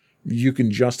 you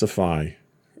can justify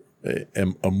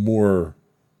a more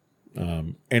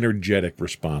energetic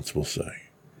response, we'll say.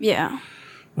 Yeah.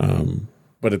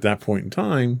 But at that point in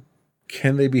time,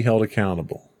 can they be held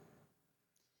accountable?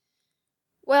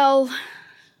 Well,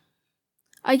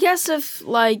 I guess if,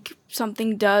 like,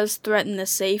 something does threaten the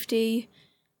safety,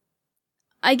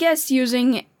 I guess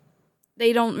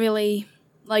they don't really,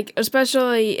 like,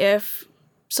 especially if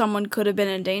someone could have been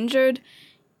endangered,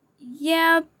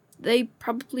 yeah, they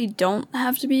probably don't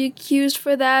have to be accused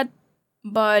for that,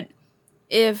 but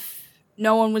if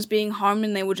no one was being harmed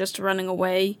and they were just running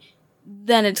away,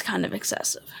 then it's kind of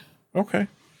excessive. Okay.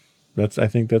 I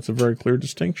think that's a very clear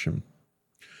distinction.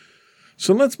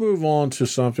 So let's move on to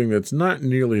something that's not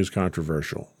nearly as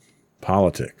controversial.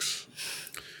 Politics.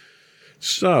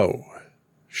 So,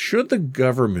 should the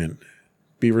government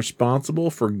be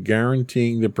responsible for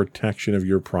guaranteeing the protection of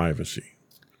your privacy?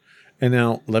 And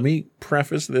now, let me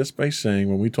preface this by saying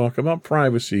when we talk about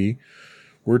privacy,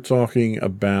 we're talking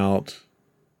about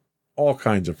all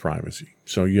kinds of privacy.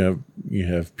 So you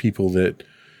have people that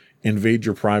invade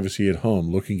your privacy at home,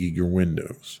 looking at your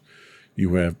windows.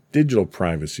 You have digital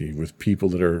privacy with people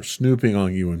that are snooping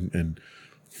on you and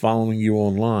following you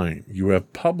online. You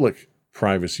have public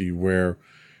privacy where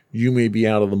you may be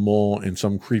out of the mall and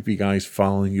some creepy guy's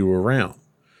following you around.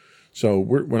 So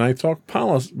when I talk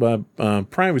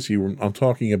privacy, I'm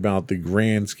talking about the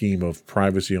grand scheme of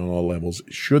privacy on all levels.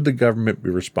 Should the government be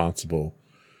responsible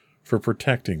for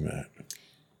protecting that?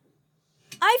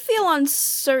 I feel on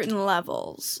certain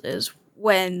levels is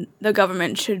when the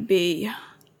government should be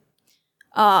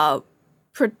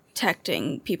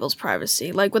protecting people's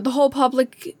privacy. Like with the whole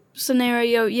public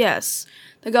scenario, yes,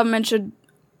 the government should,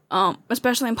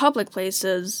 especially in public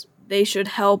places, they should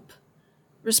help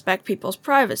respect people's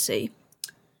privacy.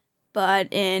 But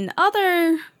in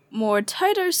other, more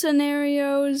tighter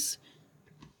scenarios,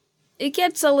 it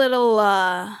gets a little,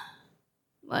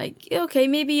 like, okay,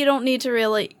 maybe you don't need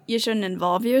to you shouldn't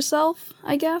involve yourself,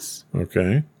 I guess.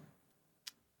 Okay.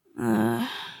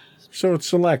 So it's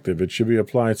selective. It should be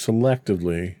applied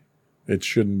selectively. It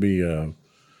shouldn't be a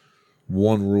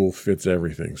one rule fits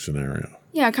everything scenario.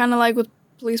 Yeah, kind of like with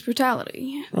police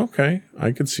brutality. Okay,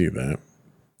 I could see that.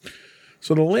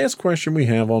 So the last question we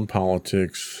have on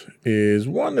politics is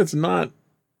one that's not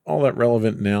all that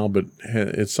relevant now, but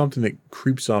it's something that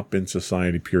creeps up in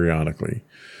society periodically.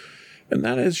 And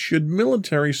that is, should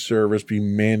military service be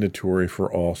mandatory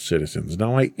for all citizens?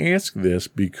 Now, I ask this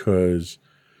because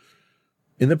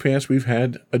in the past we've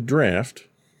had a draft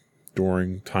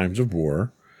during times of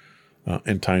war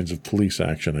and times of police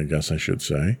action, I guess I should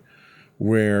say,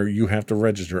 where you have to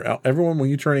register. Everyone, when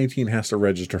you turn 18, has to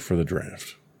register for the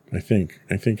draft. I think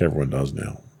everyone does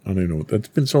now. I don't even know. That's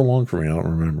been so long for me, I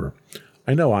don't remember.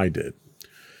 I know I did.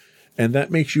 And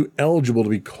that makes you eligible to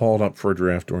be called up for a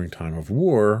draft during time of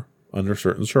war under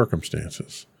certain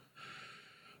circumstances.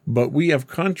 But we have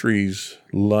countries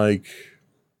like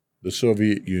the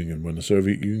Soviet Union, when the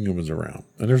Soviet Union was around,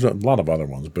 and there's a lot of other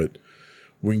ones, but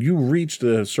when you reached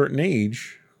a certain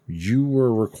age, you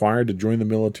were required to join the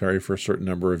military for a certain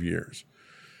number of years.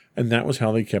 And that was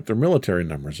how they kept their military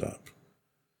numbers up.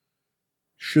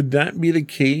 Should that be the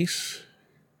case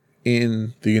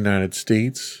in the United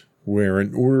States, where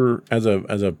in order, as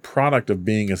a product of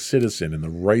being a citizen and the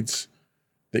rights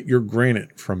that you're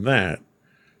granted from that,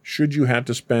 should you have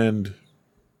to spend,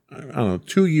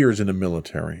 2 years in the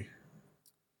military?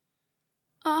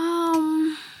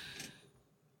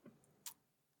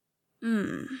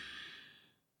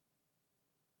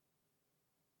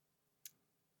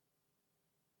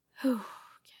 Okay.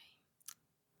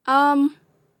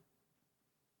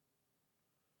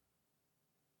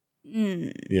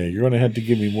 Yeah, you're going to have to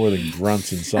give me more than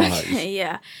grunts and sighs. Okay,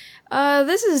 yeah.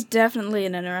 This is definitely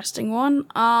an interesting one.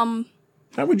 How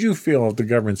would you feel if the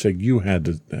government said you had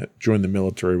to join the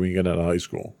military when you got out of high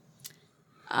school?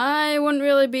 I wouldn't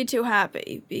really be too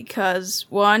happy because,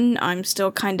 1, I'm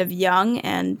still kind of young,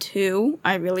 and 2,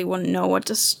 I really wouldn't know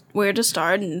where to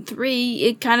start, and 3,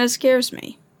 it kind of scares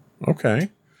me. Okay.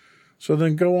 So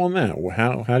then go on that.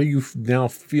 How do you now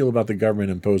feel about the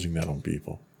government imposing that on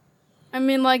people? I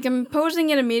mean, like, imposing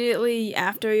it immediately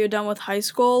after you're done with high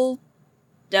school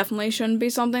definitely shouldn't be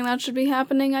something that should be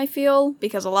happening, I feel,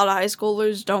 because a lot of high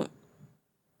schoolers don't,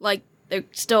 like, they're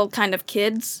still kind of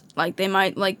kids. Like, they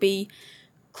might, like, be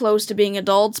close to being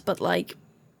adults, but, like...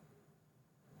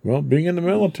 Well, being in the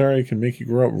military can make you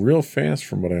grow up real fast,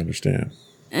 from what I understand.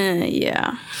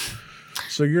 Yeah.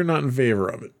 So you're not in favor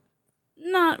of it?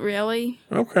 Not really.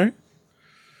 Okay.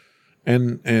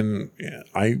 And yeah,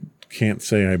 I can't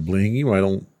say I blame you. I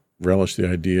don't relish the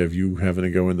idea of you having to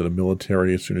go into the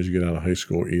military as soon as you get out of high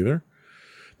school either.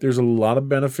 There's a lot of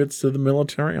benefits to the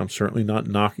military. I'm certainly not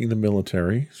knocking the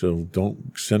military, so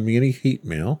don't send me any hate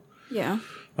mail. Yeah.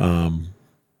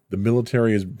 The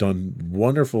military has done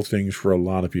wonderful things for a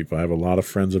lot of people. I have a lot of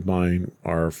friends of mine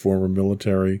are former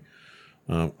military.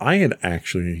 I had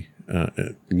actually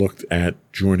looked at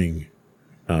joining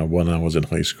when I was in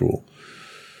high school.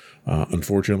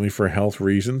 Unfortunately, for health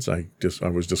reasons, I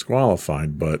was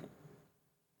disqualified, but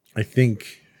I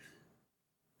think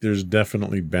there's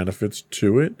definitely benefits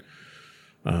to it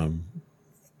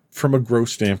from a growth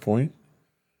standpoint,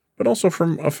 but also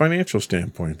from a financial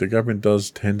standpoint. The government does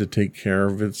tend to take care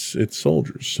of its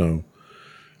soldiers, so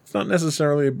it's not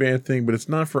necessarily a bad thing, but it's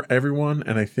not for everyone,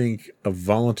 and I think a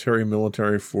voluntary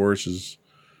military force is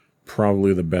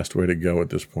probably the best way to go at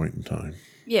this point in time.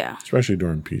 Yeah. Especially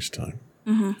during peacetime.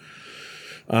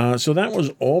 Mm-hmm. So that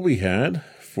was all we had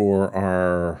for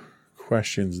our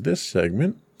questions this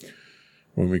segment.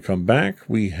 When we come back,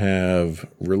 we have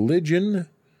religion,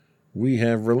 we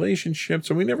have relationships,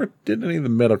 and we never did any of the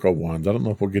medical ones. I don't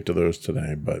know if we'll get to those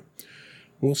today, but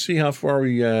we'll see how far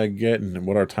we get and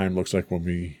what our time looks like when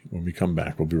we come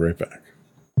back. We'll be right back.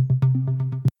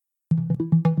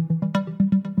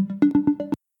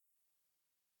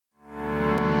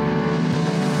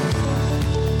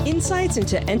 Insights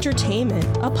into Entertainment,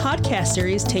 a podcast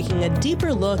series taking a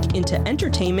deeper look into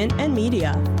entertainment and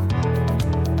media.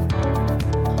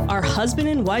 Our husband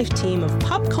and wife team of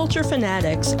pop culture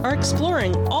fanatics are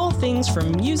exploring all things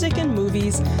from music and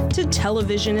movies to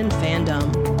television and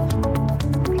fandom.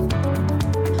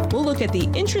 We'll look at the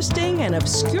interesting and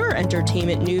obscure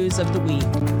entertainment news of the week.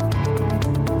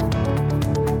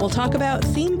 We'll talk about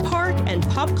theme park and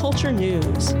pop culture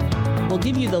news. We'll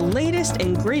give you the latest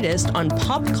and greatest on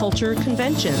pop culture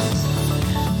conventions.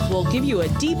 We'll give you a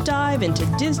deep dive into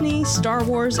Disney, Star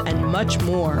Wars, and much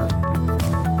more.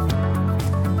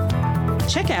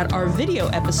 Check out our video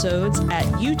episodes at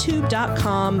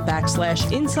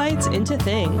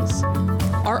youtube.com/insightsintothings.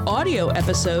 Our audio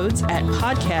episodes at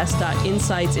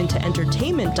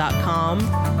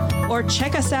podcast.insightsintoentertainment.com, or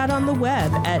check us out on the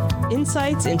web at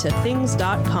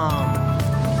insightsintothings.com.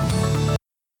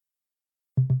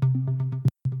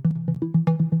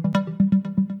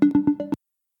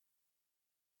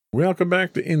 Welcome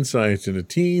back to Insights into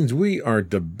Teens. We are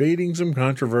debating some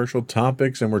controversial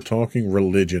topics, and we're talking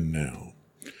religion now.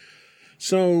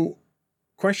 So,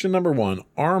 question number 1,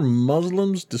 are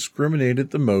Muslims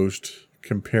discriminated the most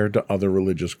compared to other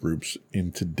religious groups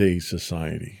in today's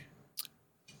society?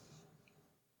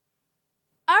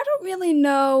 I don't really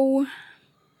know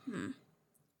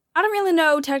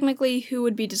technically who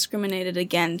would be discriminated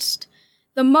against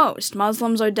the most.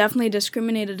 Muslims are definitely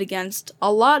discriminated against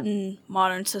a lot in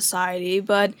modern society,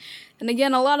 but then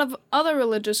again, a lot of other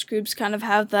religious groups kind of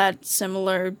have that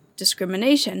similar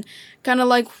discrimination. Kind of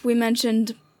like we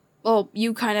mentioned, well,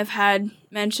 you kind of had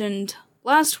mentioned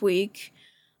last week,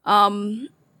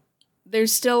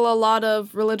 there's still a lot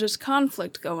of religious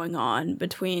conflict going on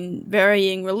between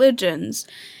varying religions,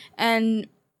 and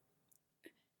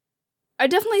I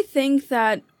definitely think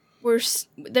that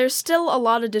there's still a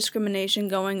lot of discrimination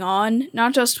going on,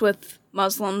 not just with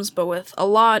Muslims, but with a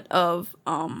lot of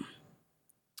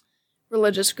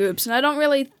religious groups. And I don't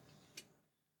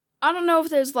know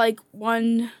if there's like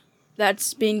one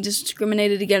that's being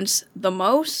discriminated against the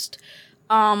most.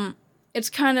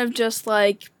 It's kind of just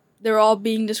like they're all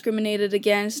being discriminated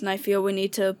against, and I feel we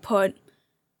need to put,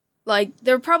 like,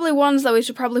 there are probably ones that we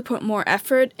should probably put more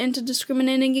effort into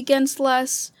discriminating against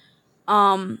less.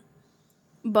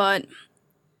 But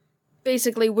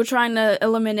basically, we're trying to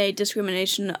eliminate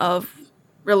discrimination of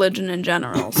religion in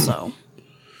general, so.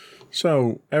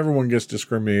 So, everyone gets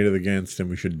discriminated against,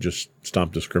 and we should just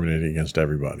stop discriminating against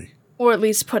everybody. Or at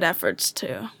least put efforts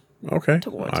Okay.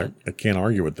 towards it. I can't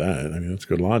argue with that. I mean, that's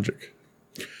good logic.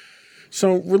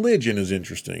 So religion is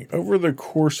interesting. Over the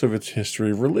course of its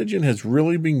history, religion has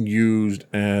really been used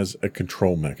as a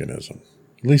control mechanism,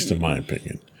 at least in my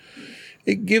opinion.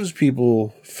 It gives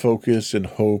people focus and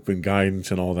hope and guidance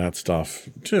and all that stuff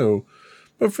too.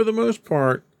 But for the most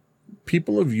part,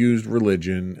 people have used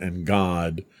religion and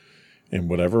God in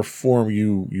whatever form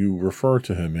you refer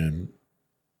to him in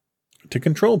to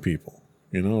control people.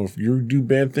 You know, if you do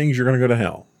bad things, you're going to go to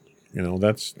hell. You know,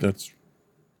 that's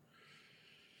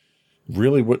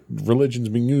really what religion's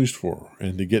been used for,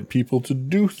 and to get people to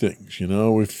do things. You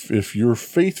know, if you're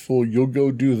faithful, you'll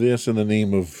go do this in the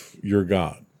name of your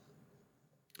God.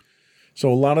 So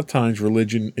a lot of times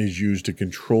religion is used to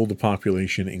control the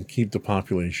population and keep the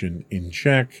population in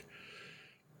check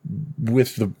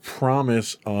with the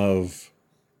promise of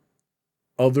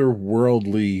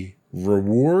otherworldly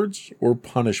rewards or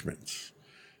punishments,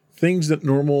 things that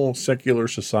normal secular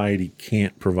society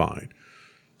can't provide.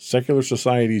 Secular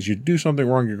societies, you do something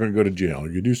wrong, you're going to go to jail.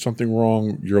 You do something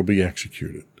wrong, you'll be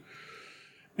executed.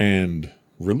 And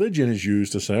religion is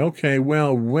used to say, okay,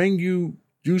 well, when you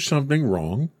do something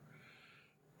wrong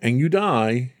and you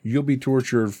die, you'll be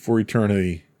tortured for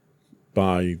eternity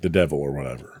by the devil or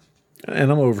whatever.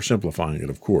 And I'm oversimplifying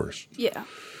it, of course. Yeah.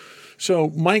 So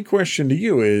my question to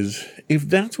you is, if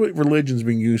that's what religion's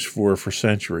been used for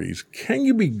centuries, can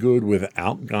you be good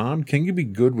without God? Can you be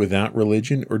good without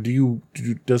religion? Or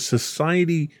does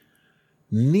society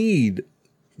need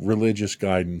religious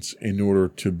guidance in order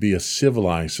to be a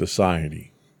civilized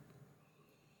society?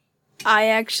 I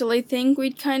actually think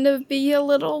we'd kind of be a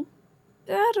little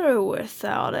better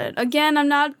without it. Again, I'm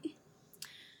not,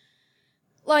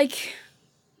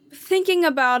 thinking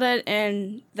about it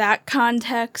in that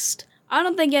context, I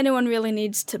don't think anyone really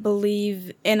needs to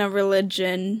believe in a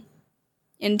religion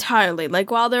entirely.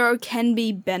 While there can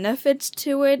be benefits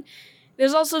to it,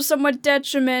 there's also somewhat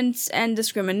detriments and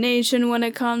discrimination when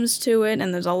it comes to it,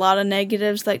 and there's a lot of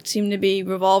negatives that seem to be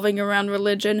revolving around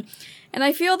religion. And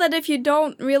I feel that if you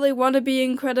don't really want to be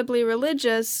incredibly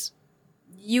religious,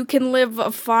 you can live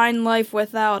a fine life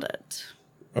without it.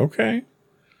 Okay.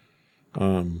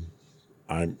 I'm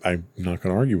not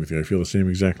going to argue with you. I feel the same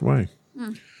exact way.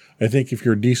 I think if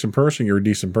you're a decent person, you're a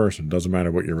decent person. Doesn't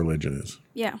matter what your religion is.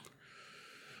 Yeah.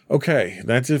 Okay,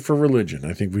 that's it for religion.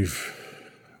 I think we've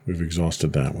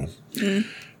exhausted that one.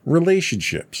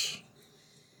 Relationships.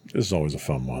 This is always a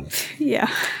fun one. Yeah.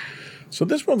 So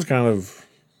this one's kind of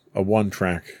a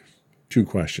one-track, 2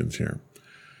 questions here.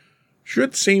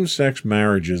 Should same-sex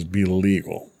marriages be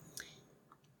legal?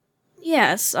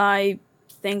 Yes, I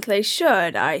think they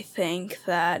should. I think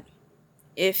that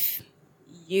if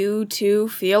you two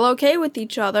feel okay with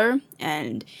each other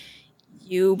and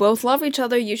you both love each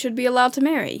other, you should be allowed to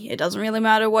marry. It doesn't really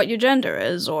matter what your gender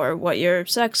is or what your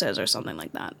sex is or something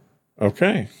like that.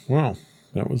 Okay, well,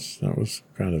 that was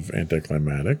kind of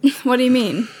anticlimactic. What do you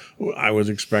mean? I was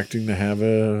expecting to have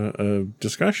a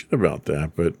discussion about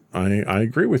that, but I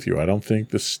agree with you. I don't think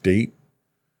the state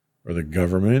or the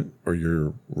government or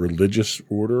your religious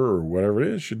order or whatever it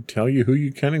is should tell you who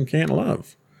you can and can't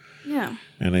love. Yeah.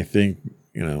 And I think,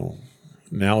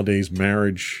 nowadays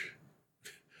marriage,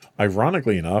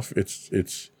 ironically enough,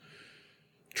 it's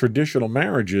traditional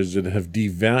marriages that have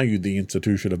devalued the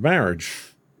institution of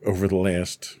marriage over the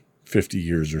last 50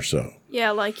 years or so.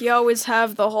 Yeah, you always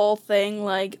have the whole thing,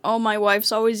 oh, my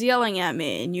wife's always yelling at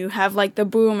me, and you have, the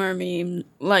boomer meme,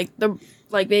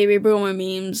 baby boomer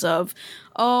memes of,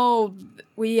 oh,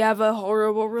 we have a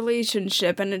horrible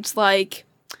relationship, and it's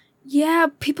yeah,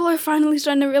 people are finally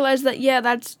starting to realize that, yeah,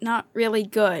 that's not really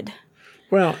good.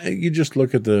 Well, you just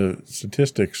look at the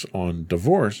statistics on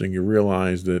divorce, and you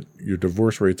realize that your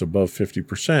divorce rate's above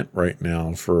 50% right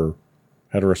now for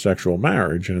heterosexual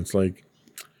marriage, and it's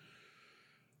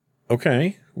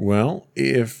okay, well,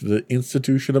 if the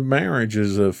institution of marriage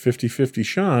is a 50-50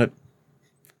 shot,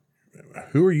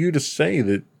 who are you to say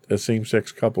that a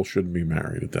same-sex couple shouldn't be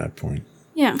married at that point?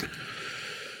 Yeah.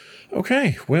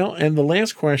 Okay, well, and the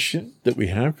last question that we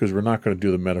have, because we're not going to do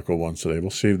the medical ones today, we'll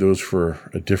save those for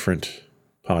a different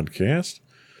podcast.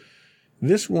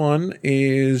 This one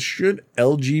is, should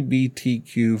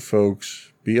LGBTQ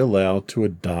folks be allowed to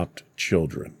adopt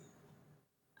children?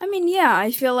 I mean, yeah,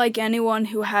 I feel like anyone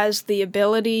who has the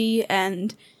ability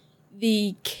and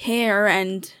the care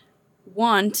and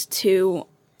want to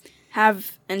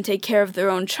have and take care of their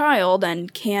own child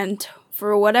and can't,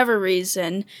 for whatever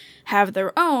reason, have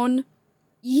their own,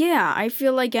 yeah, I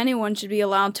feel like anyone should be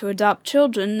allowed to adopt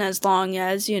children as long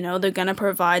as, they're going to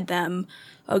provide them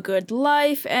a good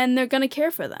life and they're going to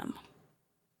care for them.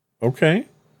 Okay.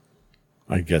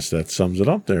 I guess that sums it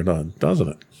up there, doesn't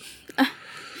it?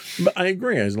 But I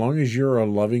agree. As long as you're a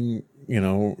loving,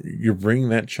 you're bringing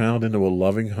that child into a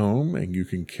loving home and you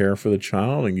can care for the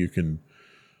child and you can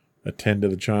attend to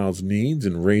the child's needs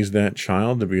and raise that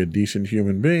child to be a decent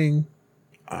human being,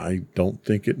 I don't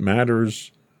think it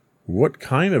matters what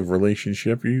kind of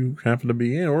relationship you happen to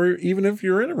be in, or even if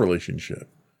you're in a relationship.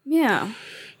 Yeah.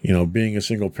 Being a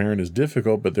single parent is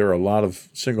difficult, but there are a lot of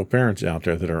single parents out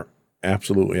there that are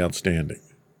absolutely outstanding.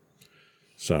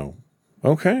 So,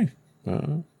 okay.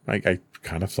 I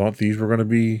kind of thought these were going to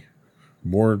be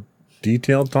more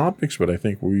detailed topics, but I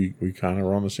think we kind of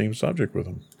are on the same subject with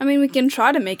them. I mean, we can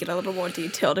try to make it a little more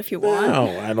detailed if you want.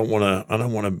 No, I don't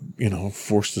want to,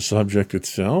 force the subject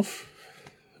itself.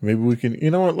 Maybe we can,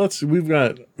 we've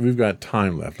got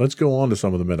time left. Let's go on to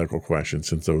some of the medical questions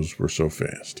since those were so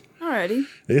fast. Alrighty.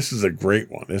 This is a great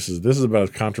one. This is about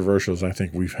as controversial as I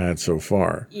think we've had so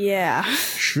far. Yeah.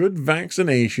 Should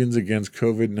vaccinations against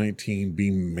COVID-19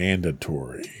 be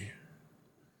mandatory?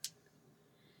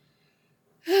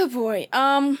 Oh boy.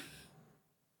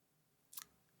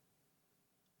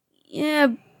 Yeah.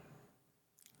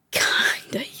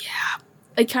 Kinda, yeah.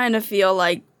 I kind of feel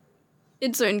like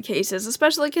in certain cases,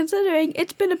 especially considering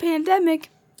it's been a pandemic,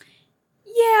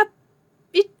 yeah,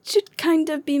 it should kind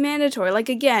of be mandatory. Like,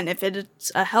 again, if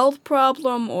it's a health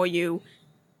problem or you...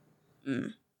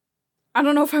 I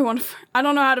don't know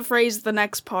how to phrase the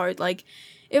next part. Like,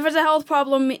 if it's a health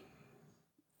problem,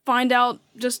 find out,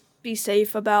 just be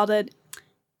safe about it.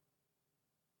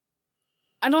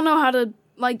 I don't know how to,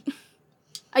 like...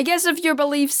 I guess if your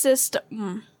belief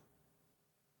system...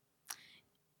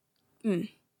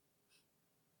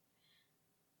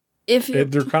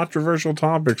 They're controversial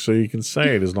topics, so you can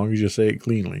say it as long as you say it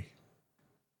cleanly.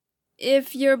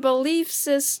 If your belief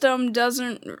system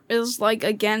is like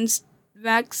against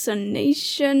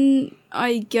vaccination,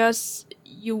 I guess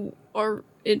you are.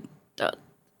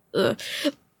 I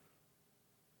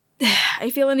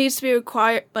feel it needs to be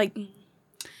required. Like,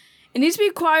 it needs to be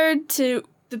required to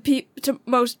to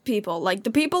most people. Like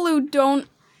the people who don't.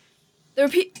 There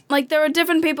are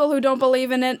different people who don't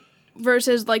believe in it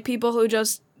versus like people who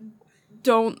just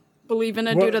don't believe in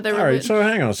it due to their religion. All right,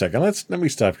 so hang on a second. Let me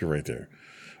stop you right there.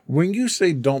 When you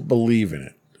say don't believe in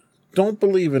it, don't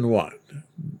believe in what?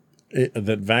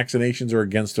 That vaccinations are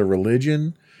against their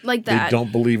religion? Like that. They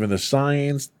don't believe in the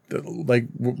science? Like,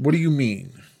 what do you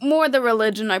mean? More the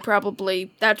religion, that's probably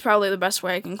the best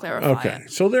way I can clarify it. Okay,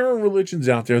 so there are religions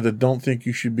out there that don't think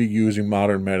you should be using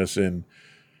modern medicine,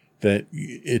 that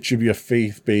it should be a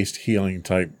faith-based healing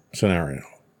type scenario.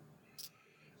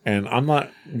 And I'm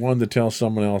not one to tell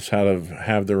someone else how to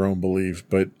have their own beliefs,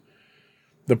 but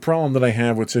the problem that I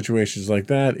have with situations like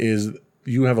that is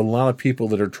you have a lot of people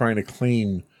that are trying to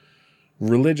claim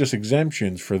religious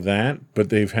exemptions for that, but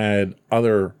they've had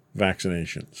other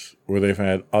vaccinations or they've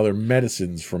had other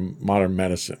medicines from modern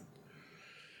medicine.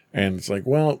 And it's like,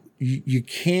 well, you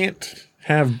can't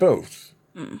have both.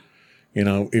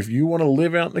 If you want to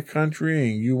live out in the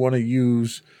country and you want to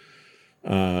use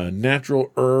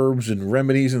natural herbs and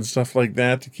remedies and stuff like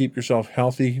that to keep yourself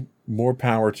healthy, more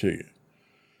power to you.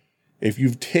 If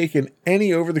you've taken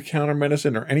any over-the-counter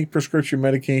medicine or any prescription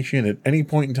medication at any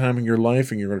point in time in your life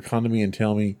and you're going to come to me and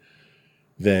tell me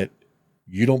that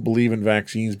you don't believe in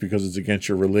vaccines because it's against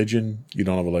your religion, you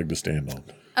don't have a leg to stand on.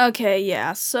 Okay,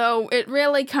 yeah, so it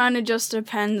really kind of just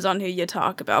depends on who you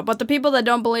talk about. But the people that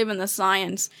don't believe in the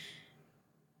science,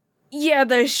 yeah,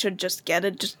 they should just get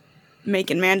it, just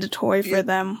make it mandatory for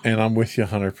them. And I'm with you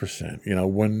 100%.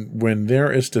 When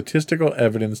there is statistical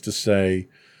evidence to say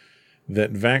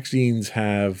that vaccines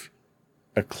have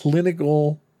a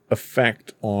clinical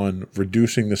effect on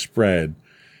reducing the spread,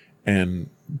 and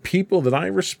people that I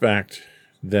respect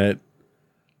that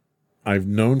I've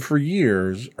known for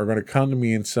years are going to come to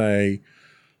me and say,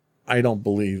 I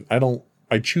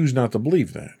choose not to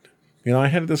believe that. I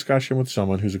had a discussion with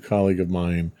someone who's a colleague of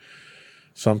mine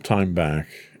some time back,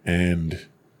 and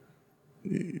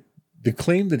the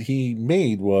claim that he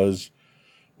made was,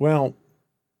 well,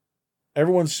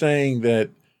 everyone's saying that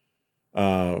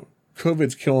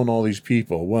COVID's killing all these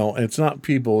people. Well, it's not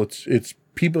people, it's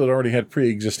people that already had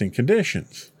pre-existing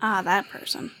conditions. Ah, that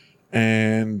person.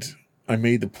 And I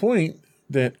made the point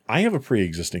that I have a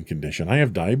pre-existing condition. I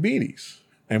have diabetes.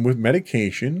 And with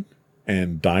medication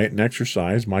and diet and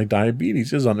exercise, my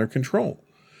diabetes is under control.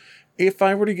 If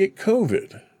I were to get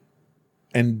COVID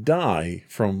and die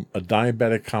from a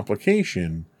diabetic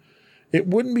complication, it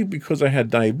wouldn't be because I had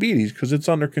diabetes, because it's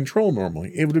under control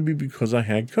normally. It would be because I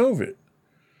had COVID.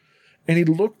 And he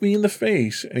looked me in the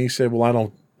face and he said,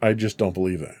 well, I just don't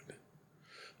believe that.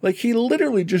 Like, he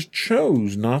literally just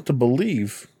chose not to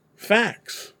believe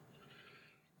facts.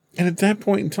 And at that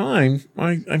point in time,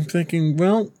 I'm thinking,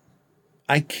 well,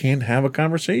 I can't have a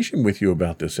conversation with you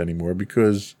about this anymore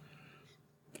because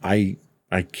I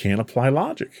can't apply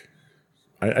logic.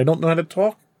 I don't know how to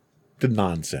talk to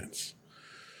nonsense.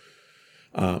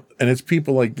 And it's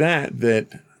people like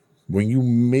that when you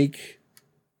make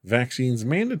vaccines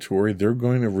mandatory, they're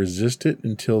going to resist it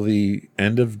until the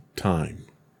end of time.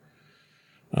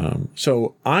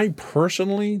 So I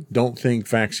personally don't think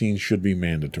vaccines should be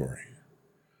mandatory.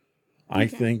 I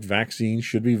think vaccines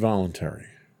should be voluntary.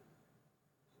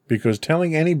 Because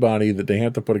telling anybody that they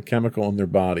have to put a chemical in their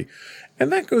body,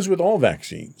 and that goes with all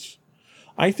vaccines.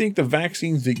 I think the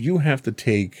vaccines that you have to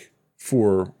take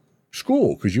for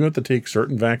school, because you have to take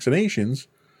certain vaccinations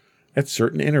at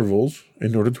certain intervals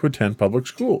in order to attend public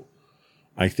school,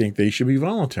 I think they should be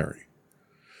voluntary.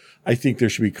 I think there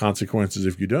should be consequences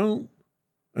if you don't.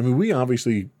 I mean, we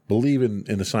obviously believe in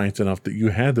the science enough that you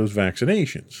had those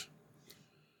vaccinations.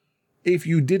 If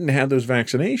you didn't have those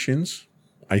vaccinations,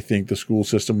 I think the school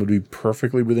system would be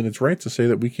perfectly within its rights to say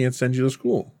that we can't send you to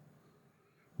school.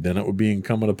 Then it would be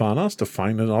incumbent upon us to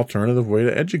find an alternative way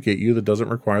to educate you that doesn't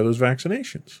require those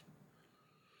vaccinations.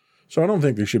 So I don't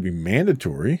think they should be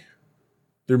mandatory.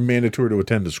 They're mandatory to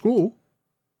attend to school.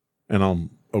 And I'm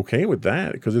okay with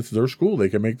that because it's their school. They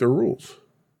can make their rules.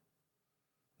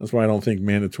 That's why I don't think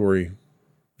mandatory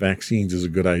vaccines is a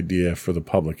good idea for the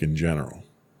public in general.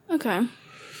 Okay.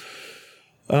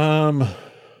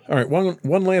 All right,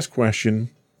 one last question,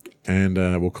 and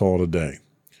we'll call it a day.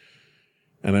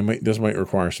 And this might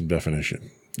require some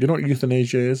definition. You know what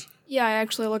euthanasia is? Yeah, I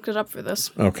actually looked it up for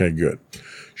this. Okay, good.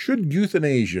 Should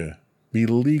euthanasia be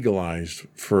legalized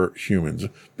for humans?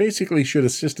 Basically, should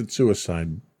assisted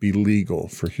suicide be legal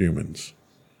for humans?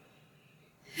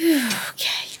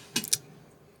 Okay.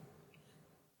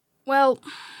 Well,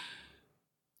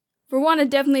 for one, it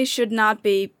definitely should not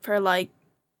be for,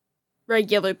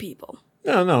 regular people.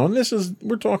 No, and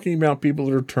we're talking about people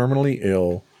that are terminally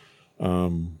ill.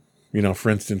 For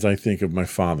instance, I think of my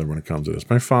father when it comes to this.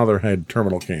 My father had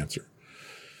terminal cancer.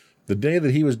 The day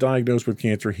that he was diagnosed with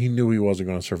cancer, he knew he wasn't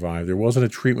going to survive. There wasn't a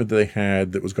treatment that they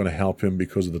had that was going to help him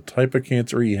because of the type of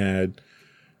cancer he had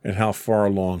and how far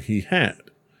along he had.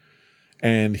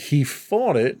 And he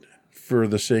fought it for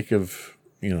the sake of,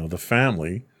 the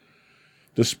family,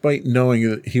 despite knowing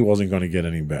that he wasn't going to get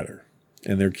any better.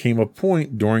 And there came a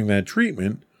point during that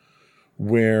treatment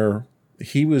where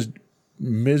he was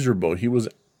miserable. He was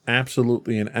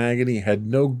absolutely in agony, had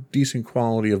no decent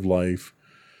quality of life.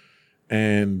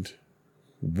 And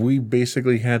we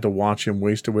basically had to watch him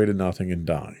waste away to nothing and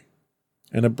die.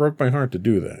 And it broke my heart to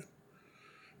do that.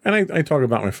 And I talk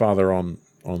about my father on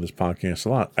this podcast a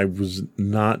lot. I was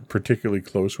not particularly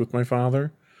close with my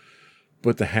father,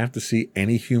 but to have to see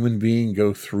any human being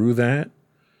go through that,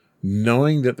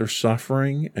 knowing that they're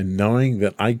suffering and knowing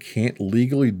that I can't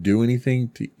legally do anything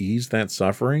to ease that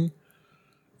suffering,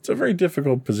 it's a very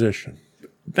difficult position.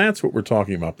 That's what we're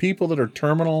talking about. People that are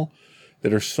terminal,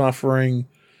 that are suffering,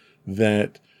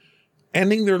 that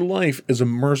ending their life is a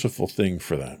merciful thing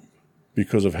for them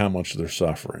because of how much they're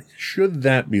suffering. Should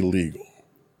that be legal?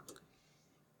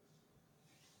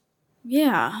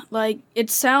 Yeah, it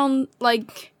sounds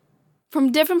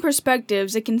from different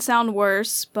perspectives, it can sound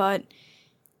worse, but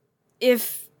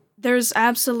if there's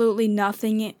absolutely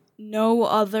nothing, no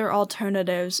other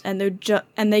alternatives, and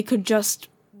they could just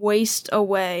waste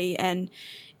away, and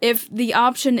if the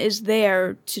option is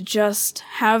there to just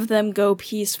have them go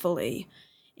peacefully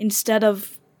instead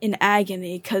of in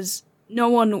agony, because no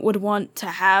one would want to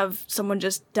have someone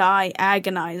just die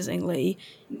agonizingly,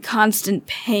 in constant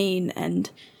pain,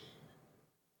 and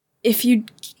if you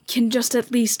can just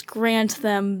at least grant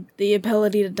them the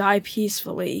ability to die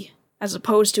peacefully, as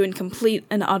opposed to in complete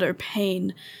and utter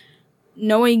pain,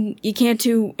 knowing you can't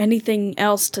do anything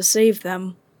else to save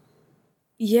them,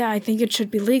 yeah, I think it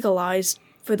should be legalized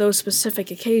for those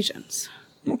specific occasions.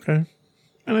 Okay.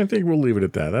 And I think we'll leave it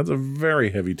at that. That's a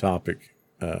very heavy topic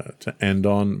to end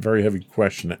on, very heavy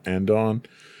question to end on.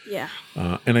 Yeah.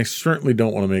 And I certainly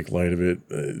don't want to make light of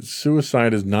it.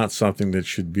 Suicide is not something that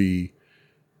should be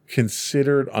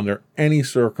considered under any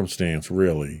circumstance,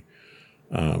 really.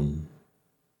 And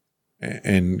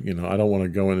I don't want to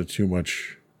go into too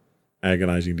much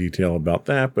agonizing detail about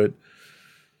that, but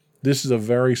this is a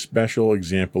very special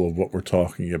example of what we're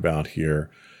talking about here.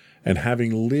 And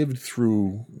having lived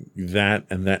through that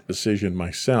and that decision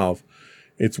myself,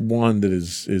 it's one that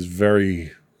is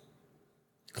very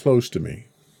close to me,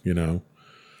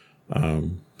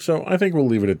 So I think we'll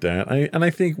leave it at that. I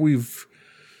think we've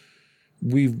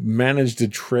managed to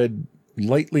tread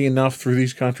lightly enough through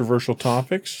these controversial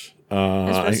topics.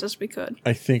 as best as we could.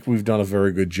 I think we've done a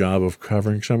very good job of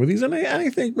covering some of these. And I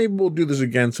think maybe we'll do this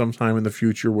again sometime in the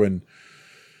future when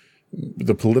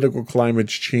the political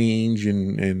climates change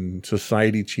and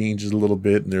society changes a little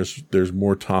bit, and there's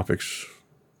more topics,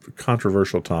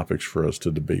 controversial topics for us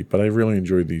to debate. But I really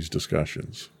enjoyed these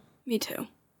discussions. Me too.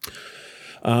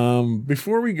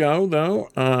 Before we go, though,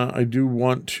 I do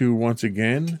want to once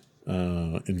again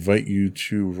invite you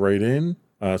to write in.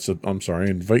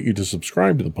 Invite you to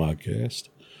subscribe to the podcast.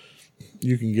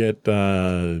 You can get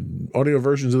audio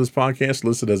versions of this podcast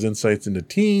listed as Insights into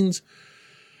Teens.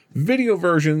 Video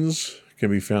versions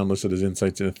can be found listed as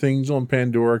Insights into Things on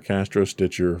Pandora, Castro,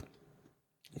 Stitcher,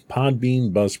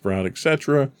 Podbean, Buzzsprout,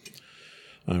 etc.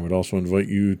 I would also invite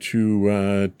you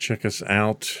to check us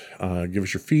out, give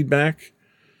us your feedback.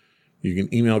 You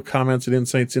can email comments at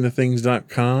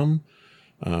insightsintothings.com.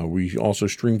 We also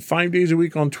stream 5 days a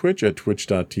week on Twitch at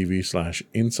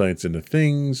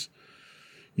twitch.tv/insightsintothings.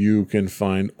 You can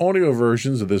find audio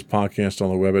versions of this podcast on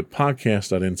the web at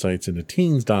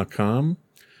podcast.insightsintoteens.com.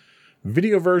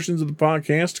 Video versions of the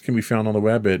podcast can be found on the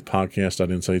web at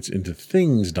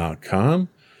podcast.insightsintothings.com,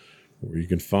 where you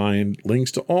can find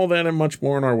links to all that and much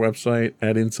more on our website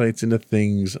at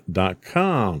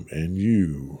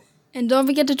insightsintothings.com. And don't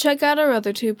forget to check out our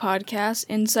other two podcasts,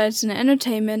 Insights into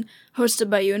Entertainment, hosted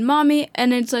by you and Mommy,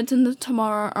 and Insights into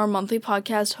Tomorrow, our monthly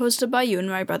podcast, hosted by you and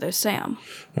my brother Sam.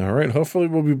 All right, hopefully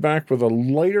we'll be back with a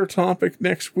lighter topic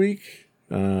next week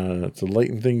to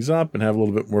lighten things up and have a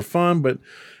little bit more fun, but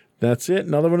that's it.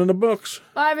 Another one in the books.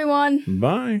 Bye, everyone.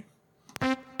 Bye.